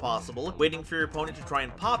long as possible, waiting for your opponent to try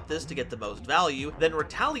and pop this to get the most value, then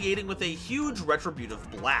retaliating with a huge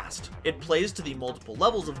Retributive Blast. It plays to the multiple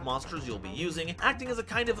levels of monsters you'll be using, acting as a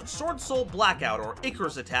kind of Sword Soul Blackout or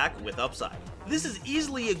Icarus attack with upside. This is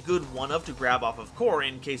easily a good one-of to grab off of core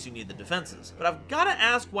in case you need the defenses, but I've gotta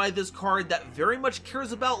ask why this card that very much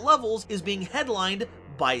cares about levels is being headlined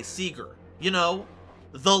by Seeger. You know,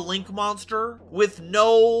 the Link monster with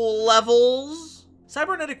no levels?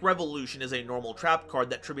 Cybernetic Revolution is a normal trap card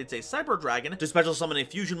that tributes a CyberDragon to special summon a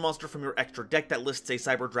fusion monster from your extra deck that lists a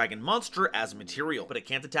CyberDragon monster as material, but it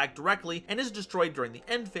can't attack directly and is destroyed during the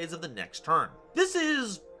end phase of the next turn. This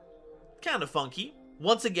is kind of funky.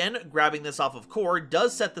 Once again, grabbing this off of core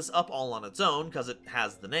does set this up all on its own because it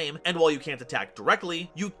has the name, and while you can't attack directly,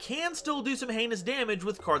 you can still do some heinous damage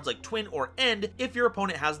with cards like Twin or End if your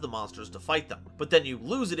opponent has the monsters to fight them, but then you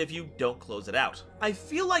lose it if you don't close it out. I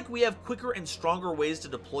feel like we have quicker and stronger ways to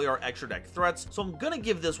deploy our extra deck threats, so I'm gonna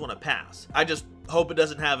give this one a pass. I just hope it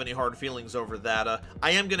doesn't have any hard feelings over that. I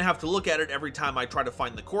am gonna have to look at it every time I try to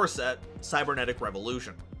find the core set, Cybernetic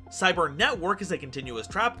Revolution. Cyber Network is a continuous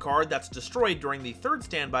trap card that's destroyed during the third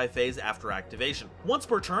standby phase after activation. Once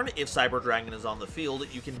per turn, if CyberDragon is on the field,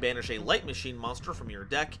 you can banish a Light Machine monster from your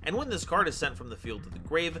deck, and when this card is sent from the field to the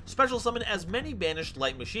grave, special summon as many banished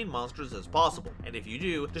Light Machine monsters as possible, and if you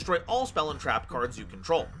do, destroy all spell and trap cards you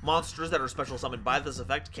control. Monsters that are special summoned by this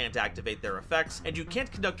effect can't activate their effects, and you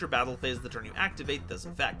can't conduct your battle phase the turn you activate this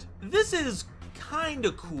effect. This is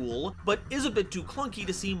kinda cool, but is a bit too clunky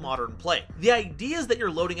to see modern play. The idea is that you're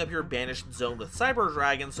loading up your banished zone with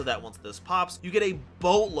CyberDragon so that once this pops, you get a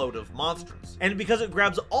boatload of monsters. And because it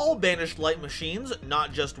grabs all banished Light Machines,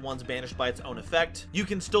 not just ones banished by its own effect, you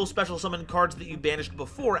can still special summon cards that you banished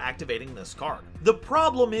before activating this card. The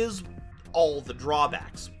problem is all the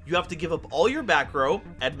drawbacks. You have to give up all your back row.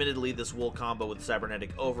 Admittedly, this will combo with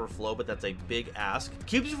Cybernetic Overflow, but that's a big ask.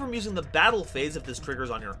 Keeps you from using the battle phase if this triggers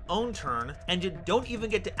on your own turn, and you don't even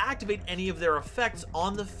get to activate any of their effects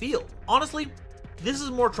on the field. Honestly, this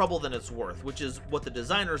is more trouble than it's worth, which is what the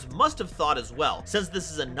designers must have thought as well, since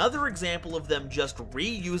this is another example of them just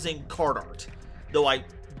reusing card art. Though I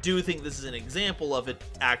do think this is an example of it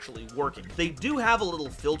actually working. They do have a little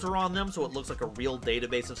filter on them so it looks like a real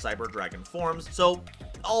database of CyberDragon forms, so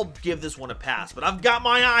I'll give this one a pass, but I've got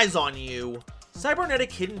my eyes on you.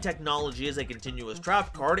 Cybernetic Hidden Technology is a continuous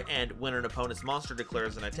trap card, and when an opponent's monster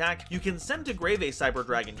declares an attack, you can send to grave a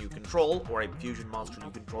CyberDragon you control, or a fusion monster you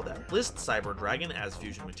control that lists CyberDragon as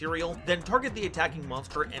fusion material, then target the attacking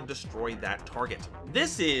monster and destroy that target.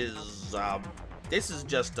 This is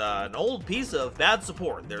just an old piece of bad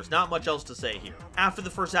support. There's not much else to say here. After the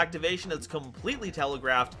first activation, it's completely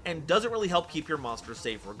telegraphed and doesn't really help keep your monsters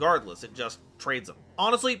safe regardless, it just trades them.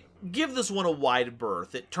 Honestly, give this one a wide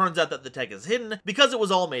berth. It turns out that the tech is hidden because it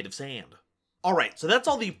was all made of sand. Alright, so that's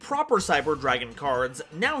all the proper CyberDragon cards.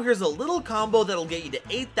 Now here's a little combo that'll get you to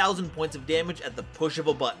 8,000 points of damage at the push of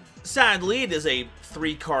a button. Sadly, it is a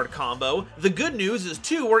 3-card combo. The good news is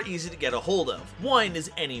 2 are easy to get a hold of. One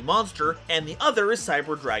is any monster, and the other is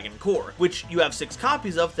CyberDragon Core, which you have 6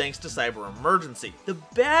 copies of thanks to Cyber Emergency. The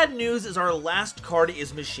bad news is our last card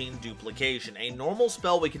is Machine Duplication, a normal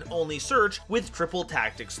spell we can only search with triple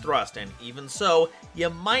Tactics Thrust, and even so,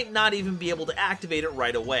 you might not even be able to activate it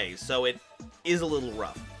right away, so it is a little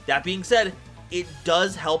rough. That being said, it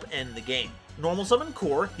does help end the game. Normal summon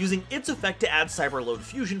Core, using its effect to add Cyberload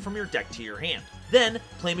Fusion from your deck to your hand. Then,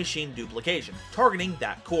 play Machine Duplication, targeting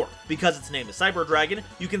that core. Because its name is CyberDragon,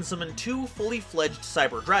 you can summon 2 fully fledged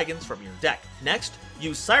CyberDragons from your deck. Next,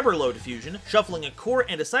 use Cyberload Fusion, shuffling a core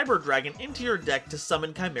and a CyberDragon into your deck to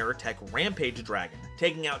summon Chimera Tech Rampage Dragon,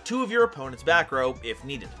 taking out 2 of your opponent's back row if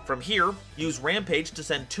needed. From here, use Rampage to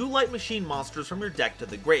send 2 Light Machine monsters from your deck to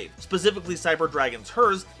the grave, specifically CyberDragon's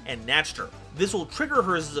Hers and Natchter. This will trigger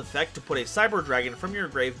Hers' effect to put a CyberDragon from your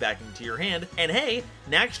grave back into your hand, and hey,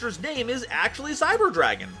 Natchter's name is actually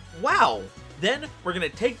CyberDragon. Wow! Then, we're going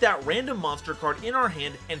to take that random monster card in our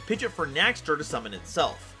hand and pitch it for Natchter to summon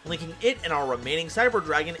itself, linking it and our remaining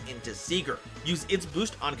CyberDragon into Seeger. Use its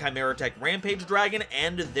boost on Chimera Tech Rampage Dragon,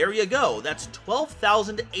 and there you go, that's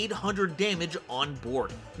 12,800 damage on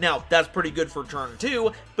board. Now, that's pretty good for turn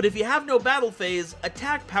 2, but if you have no battle phase,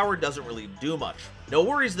 attack power doesn't really do much. No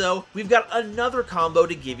worries though, we've got another combo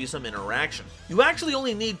to give you some interaction. You actually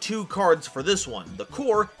only need 2 cards for this one, the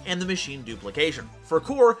Core and the Machine Duplication. For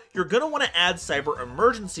Core, you're going to want to add Cyber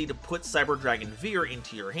Emergency to put CyberDragon Veer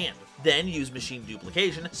into your hand. Then use Machine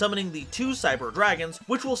Duplication, summoning the 2 CyberDragons,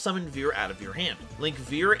 which will summon Veer out of your hand. Link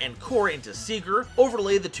Veer and Core into Seeger,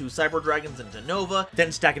 overlay the 2 CyberDragons into Nova,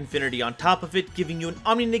 then stack Infinity on top of it, giving you an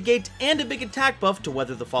Omni Negate and a big attack buff to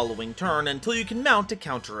weather the following turn until you can mount a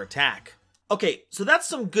counter attack. Okay, so that's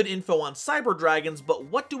some good info on CyberDragons, but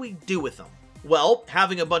what do we do with them? Well,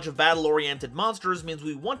 having a bunch of battle-oriented monsters means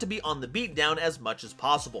we want to be on the beatdown as much as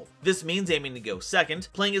possible. This means aiming to go second,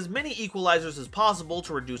 playing as many equalizers as possible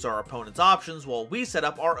to reduce our opponent's options while we set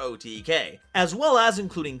up our OTK, as well as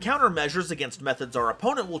including countermeasures against methods our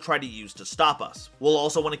opponent will try to use to stop us. We'll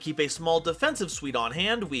also want to keep a small defensive suite on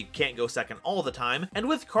hand, we can't go second all the time, and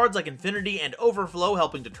with cards like Infinity and Overflow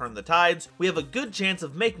helping to turn the tides, we have a good chance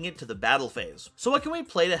of making it to the battle phase. So what can we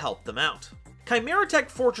play to help them out? Chimeratech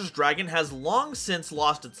Fortress Dragon has long since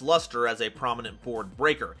lost its luster as a prominent board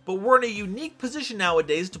breaker, but we're in a unique position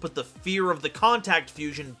nowadays to put the fear of the contact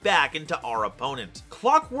fusion back into our opponent.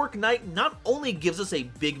 Clockwork Knight not only gives us a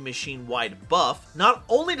big machine-wide buff, not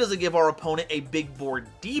only does it give our opponent a big board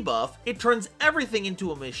debuff, it turns everything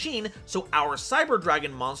into a machine, so our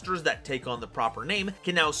CyberDragon monsters that take on the proper name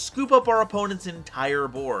can now scoop up our opponent's entire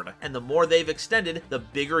board, and the more they've extended, the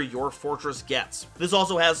bigger your fortress gets. This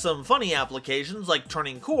also has some funny applications like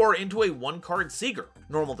turning Core into a one-card Seeger.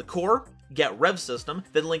 Normal the Core, get Rev System,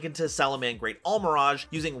 then link into Salamangreat Almirage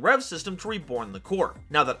using Rev System to reborn the Core.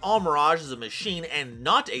 Now that Almirage is a machine and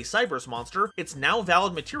not a Cybers monster, it's now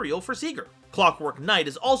valid material for Seeger. Clockwork Knight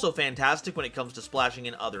is also fantastic when it comes to splashing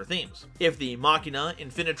in other themes. If the Machina,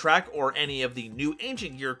 Infinitrack, or any of the new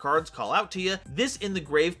Ancient Gear cards call out to you, this in the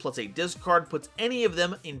grave plus a discard puts any of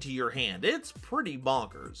them into your hand. It's pretty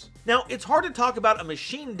bonkers. Now, it's hard to talk about a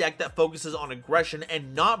machine deck that focuses on aggression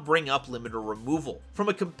and not bring up limiter removal. From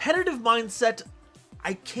a competitive mindset,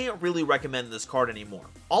 I can't really recommend this card anymore.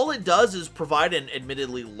 All it does is provide an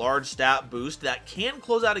admittedly large stat boost that can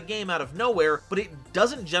close out a game out of nowhere, but it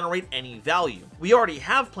doesn't generate any value. We already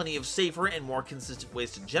have plenty of safer and more consistent ways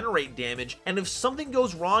to generate damage, and if something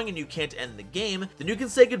goes wrong and you can't end the game, then you can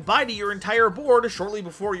say goodbye to your entire board shortly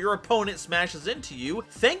before your opponent smashes into you,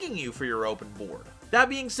 thanking you for your open board. That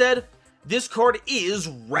being said, this card is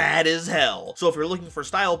rad as hell, so if you're looking for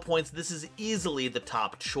style points, this is easily the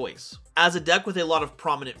top choice. As a deck with a lot of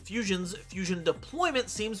prominent fusions, fusion deployment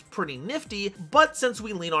seems pretty nifty, but since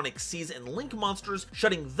we lean on Xyz and Link monsters,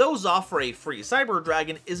 shutting those off for a free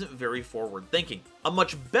CyberDragon isn't very forward-thinking. A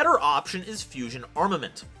much better option is Fusion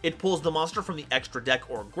Armament. It pulls the monster from the extra deck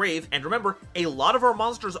or grave, and remember, a lot of our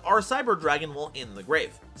monsters are CyberDragon while in the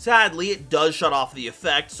grave. Sadly, it does shut off the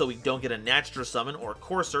effect, so we don't get a Natcher Summon or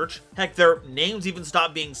Core Search. Heck, their names even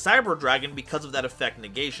stop being CyberDragon because of that effect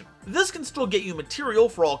negation. This can still get you material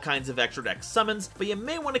for all kinds of extra deck summons, but you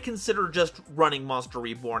may want to consider just running Monster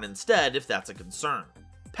Reborn instead if that's a concern.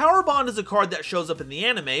 Power Bond is a card that shows up in the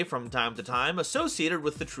anime from time to time associated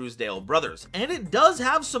with the Truesdale brothers, and it does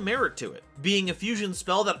have some merit to it. Being a fusion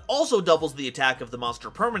spell that also doubles the attack of the monster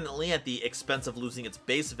permanently at the expense of losing its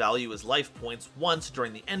base value as life points once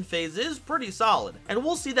during the end phase is pretty solid, and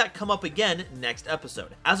we'll see that come up again next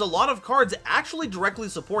episode, as a lot of cards actually directly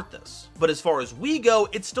support this. But as far as we go,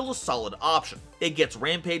 it's still a solid option. It gets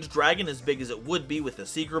Rampage Dragon as big as it would be with the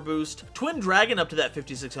Seeker boost, Twin Dragon up to that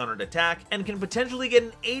 5600 attack, and can potentially get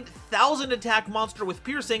an 8000 attack monster with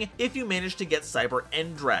piercing if you manage to get Cyber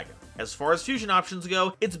End Dragon. As far as fusion options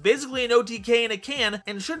go, it's basically an OTK in a can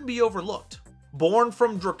and shouldn't be overlooked. Born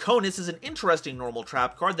from Draconis is an interesting normal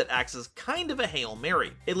trap card that acts as kind of a Hail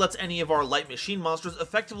Mary. It lets any of our light machine monsters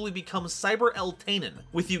effectively become Cyber Eltanen,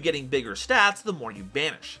 with you getting bigger stats the more you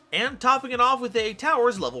banish, and topping it off with a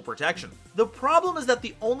Tower's level protection. The problem is that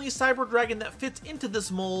the only CyberDragon that fits into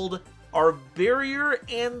this mold are Barrier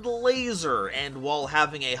and Laser, and while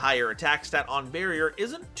having a higher attack stat on Barrier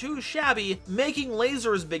isn't too shabby, making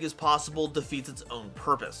Laser as big as possible defeats its own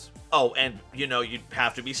purpose. Oh, and you know, you'd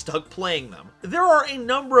have to be stuck playing them. There are a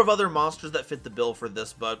number of other monsters that fit the bill for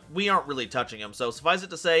this, but we aren't really touching them, so suffice it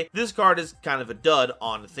to say, this card is kind of a dud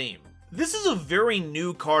on theme. This is a very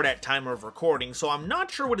new card at time of recording, so I'm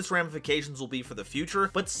not sure what its ramifications will be for the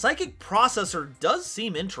future, but Psychic Processor does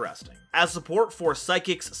seem interesting. As support for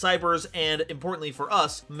Psychics, Cybers, and importantly for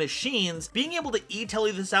us, machines, being able to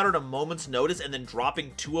e-telly this out at a moment's notice and then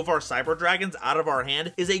dropping 2 of our CyberDragons out of our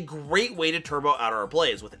hand is a great way to turbo out our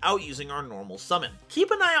plays without using our normal summon.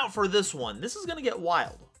 Keep an eye out for this one, this is gonna get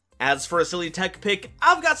wild. As for a silly tech pick,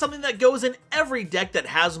 I've got something that goes in every deck that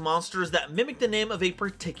has monsters that mimic the name of a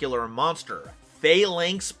particular monster.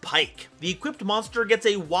 Phalanx Pike. The equipped monster gets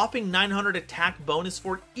a whopping 900 attack bonus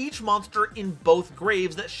for each monster in both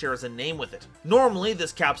graves that shares a name with it. Normally,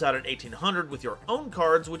 this caps out at 1800 with your own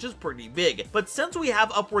cards, which is pretty big, but since we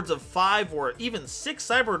have upwards of 5 or even 6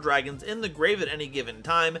 CyberDragons in the grave at any given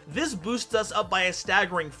time, this boosts us up by a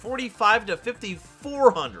staggering 45 to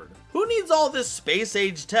 5400. Who needs all this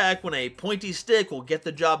space-age tech when a pointy stick will get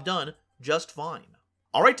the job done just fine?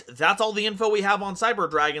 Alright, that's all the info we have on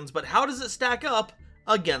CyberDragons, but how does it stack up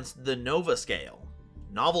against the Nova scale?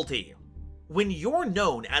 Novelty. When you're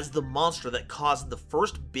known as the monster that caused the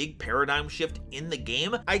first big paradigm shift in the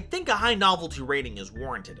game, I think a high novelty rating is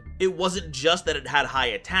warranted. It wasn't just that it had high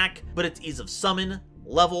attack, but its ease of summon,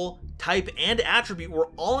 level, type, and attribute were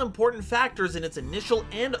all important factors in its initial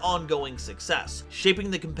and ongoing success, shaping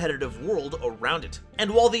the competitive world around it. And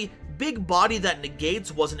while the big body that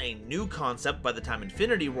negates wasn't a new concept by the time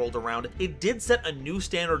Infinity rolled around, it did set a new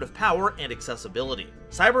standard of power and accessibility.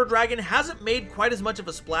 CyberDragon hasn't made quite as much of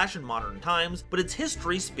a splash in modern times, but its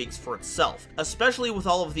history speaks for itself, especially with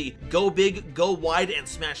all of the go big, go wide, and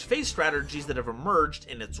smash face strategies that have emerged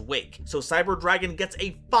in its wake. So CyberDragon gets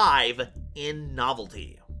a 5 in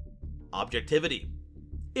novelty. Objectivity.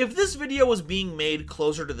 If this video was being made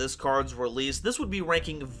closer to this card's release, this would be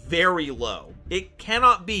ranking very low. It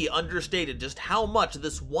cannot be understated just how much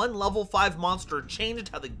this one level 5 monster changed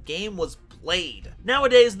how the game was played.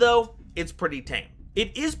 Nowadays though, it's pretty tame.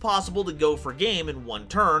 It is possible to go for game in one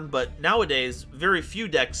turn, but nowadays, very few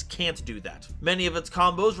decks can't do that. Many of its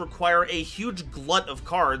combos require a huge glut of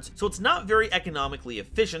cards, so it's not very economically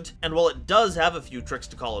efficient, and while it does have a few tricks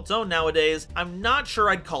to call its own nowadays, I'm not sure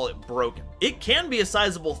I'd call it broken. It can be a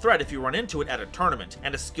sizable threat if you run into it at a tournament,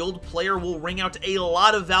 and a skilled player will wring out a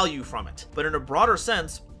lot of value from it, but in a broader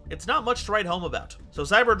sense, it's not much to write home about. So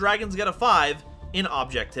CyberDragon's get a 5 in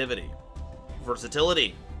objectivity.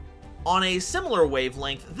 Versatility. On a similar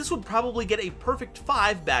wavelength, this would probably get a perfect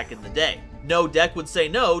 5 back in the day. No deck would say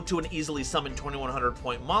no to an easily summoned 2100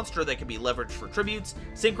 point monster that can be leveraged for tributes,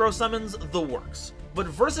 synchro summons, the works. But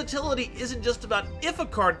versatility isn't just about if a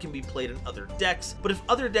card can be played in other decks, but if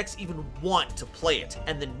other decks even want to play it,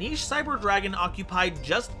 and the niche CyberDragon occupied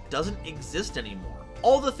just doesn't exist anymore.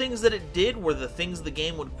 All the things that it did were the things the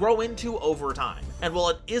game would grow into over time, and while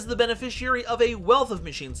it is the beneficiary of a wealth of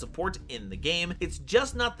machine support in the game, it's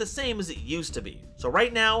just not the same as it used to be. So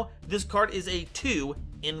right now, this card is a 2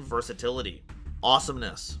 in versatility.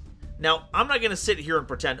 Awesomeness. Now, I'm not going to sit here and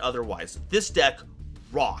pretend otherwise. This deck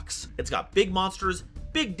rocks. It's got big monsters,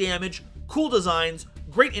 big damage, cool designs,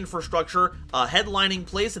 great infrastructure, a headlining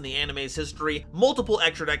place in the anime's history, multiple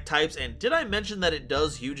extra deck types, and did I mention that it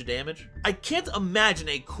does huge damage? I can't imagine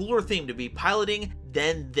a cooler theme to be piloting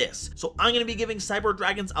than this, so I'm going to be giving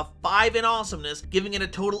CyberDragons a 5 in awesomeness, giving it a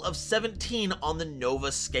total of 17 on the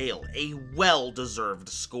Nova scale, a well-deserved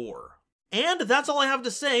score. And that's all I have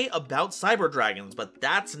to say about CyberDragons, but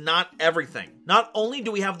that's not everything. Not only do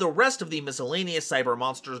we have the rest of the miscellaneous cyber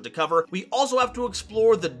monsters to cover, we also have to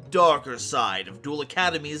explore the darker side of Duel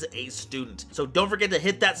Academy's A Student. So don't forget to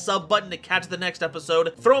hit that sub button to catch the next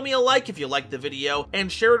episode, throw me a like if you liked the video, and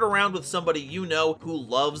share it around with somebody you know who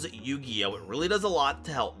loves Yu-Gi-Oh! It really does a lot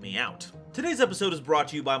to help me out. Today's episode is brought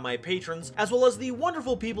to you by my patrons, as well as the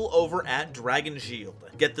wonderful people over at Dragon Shield.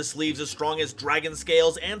 Get the sleeves as strong as dragon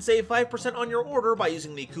scales and save 5% on your order by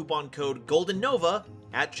using the coupon code GoldenNova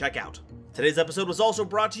at checkout. Today's episode was also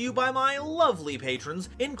brought to you by my lovely patrons,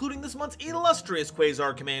 including this month's illustrious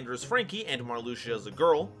Quasar Commanders Frankie and Marluxia as a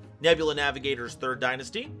Girl, Nebula Navigators 3rd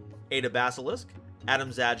Dynasty, Ada Basilisk,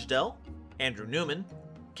 Adam Zajdel, Andrew Newman,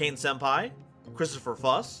 Kane Senpai, Christopher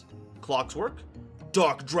Fuss, Clockswork,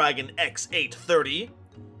 Dark Dragon X830,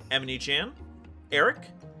 Emony Chan, Eric,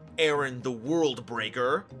 Aaron the World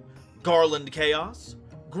Breaker, Garland Chaos,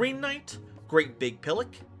 Green Knight, Great Big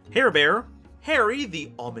Pillock, Hair Bear, Harry the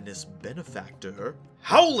Ominous Benefactor,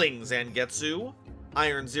 Howling Zangetsu,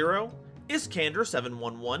 Iron Zero, Iskander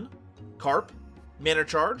 711, Carp, Mana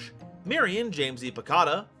Charge, Marion James E.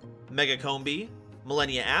 Picata, Mega Combi,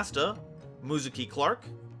 Millennia Asta, Muzuki Clark,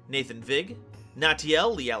 Nathan Vig,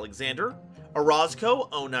 Natiel Lee Alexander, Orozco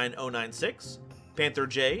 09096, Panther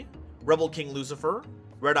J, Rebel King Lucifer,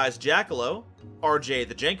 Red Eyes Jackalow, RJ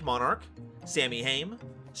the Jank Monarch, Sammy Haim,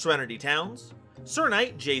 Serenity Towns, Sir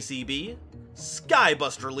Knight JCB,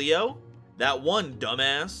 Skybuster Leo, That One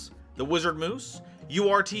Dumbass, The Wizard Moose,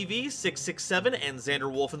 URTV 667 and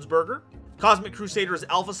Xander Wolfensberger, Cosmic Crusaders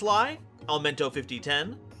Alpha Sly, Almento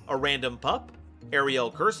 5010, A Random Pup,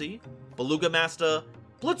 Ariel Kersey, Beluga Master,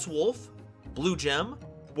 Blitzwolf, Blue Gem,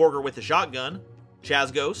 Borger with the Shotgun,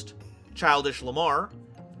 Chaz Ghost, Childish Lamar,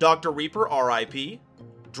 Dr. Reaper RIP,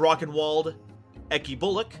 Drachenwald, Eki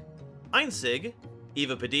Bullock, Einzig,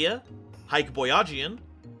 Eva Padilla, Hike Boyagian,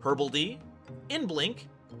 Herbal D, Inblink,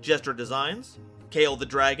 Jester Designs, Kale the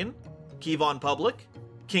Dragon, Kevon Public,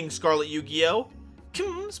 King Scarlet Yu-Gi-Oh!,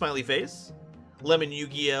 Smiley Face, Lemon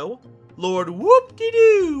Yu-Gi-Oh!, Lord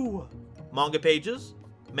Whoop-de-Doo, Manga Pages,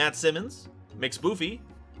 Matt Simmons, Mix Boofy,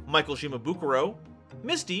 Michael Shimabukuro,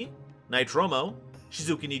 Misty, Nitromo,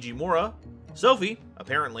 Shizuki Nijimura, Sophie,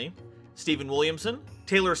 apparently, Stephen Williamson,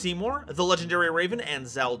 Taylor Seymour, The Legendary Raven, and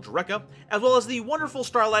Zal Dreka, as well as the wonderful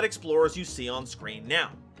Starlight Explorers you see on screen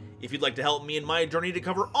now. If you'd like to help me in my journey to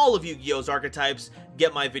cover all of Yu-Gi-Oh's archetypes,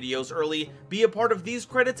 get my videos early, be a part of these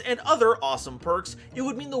credits and other awesome perks, it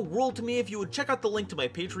would mean the world to me if you would check out the link to my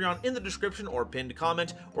Patreon in the description or pinned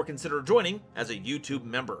comment, or consider joining as a YouTube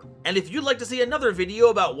member. And if you'd like to see another video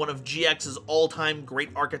about one of GX's all-time great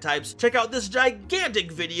archetypes, check out this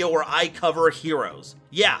gigantic video where I cover heroes.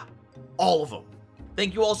 Yeah, all of them.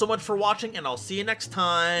 Thank you all so much for watching, and I'll see you next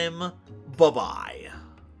time. Bye-bye.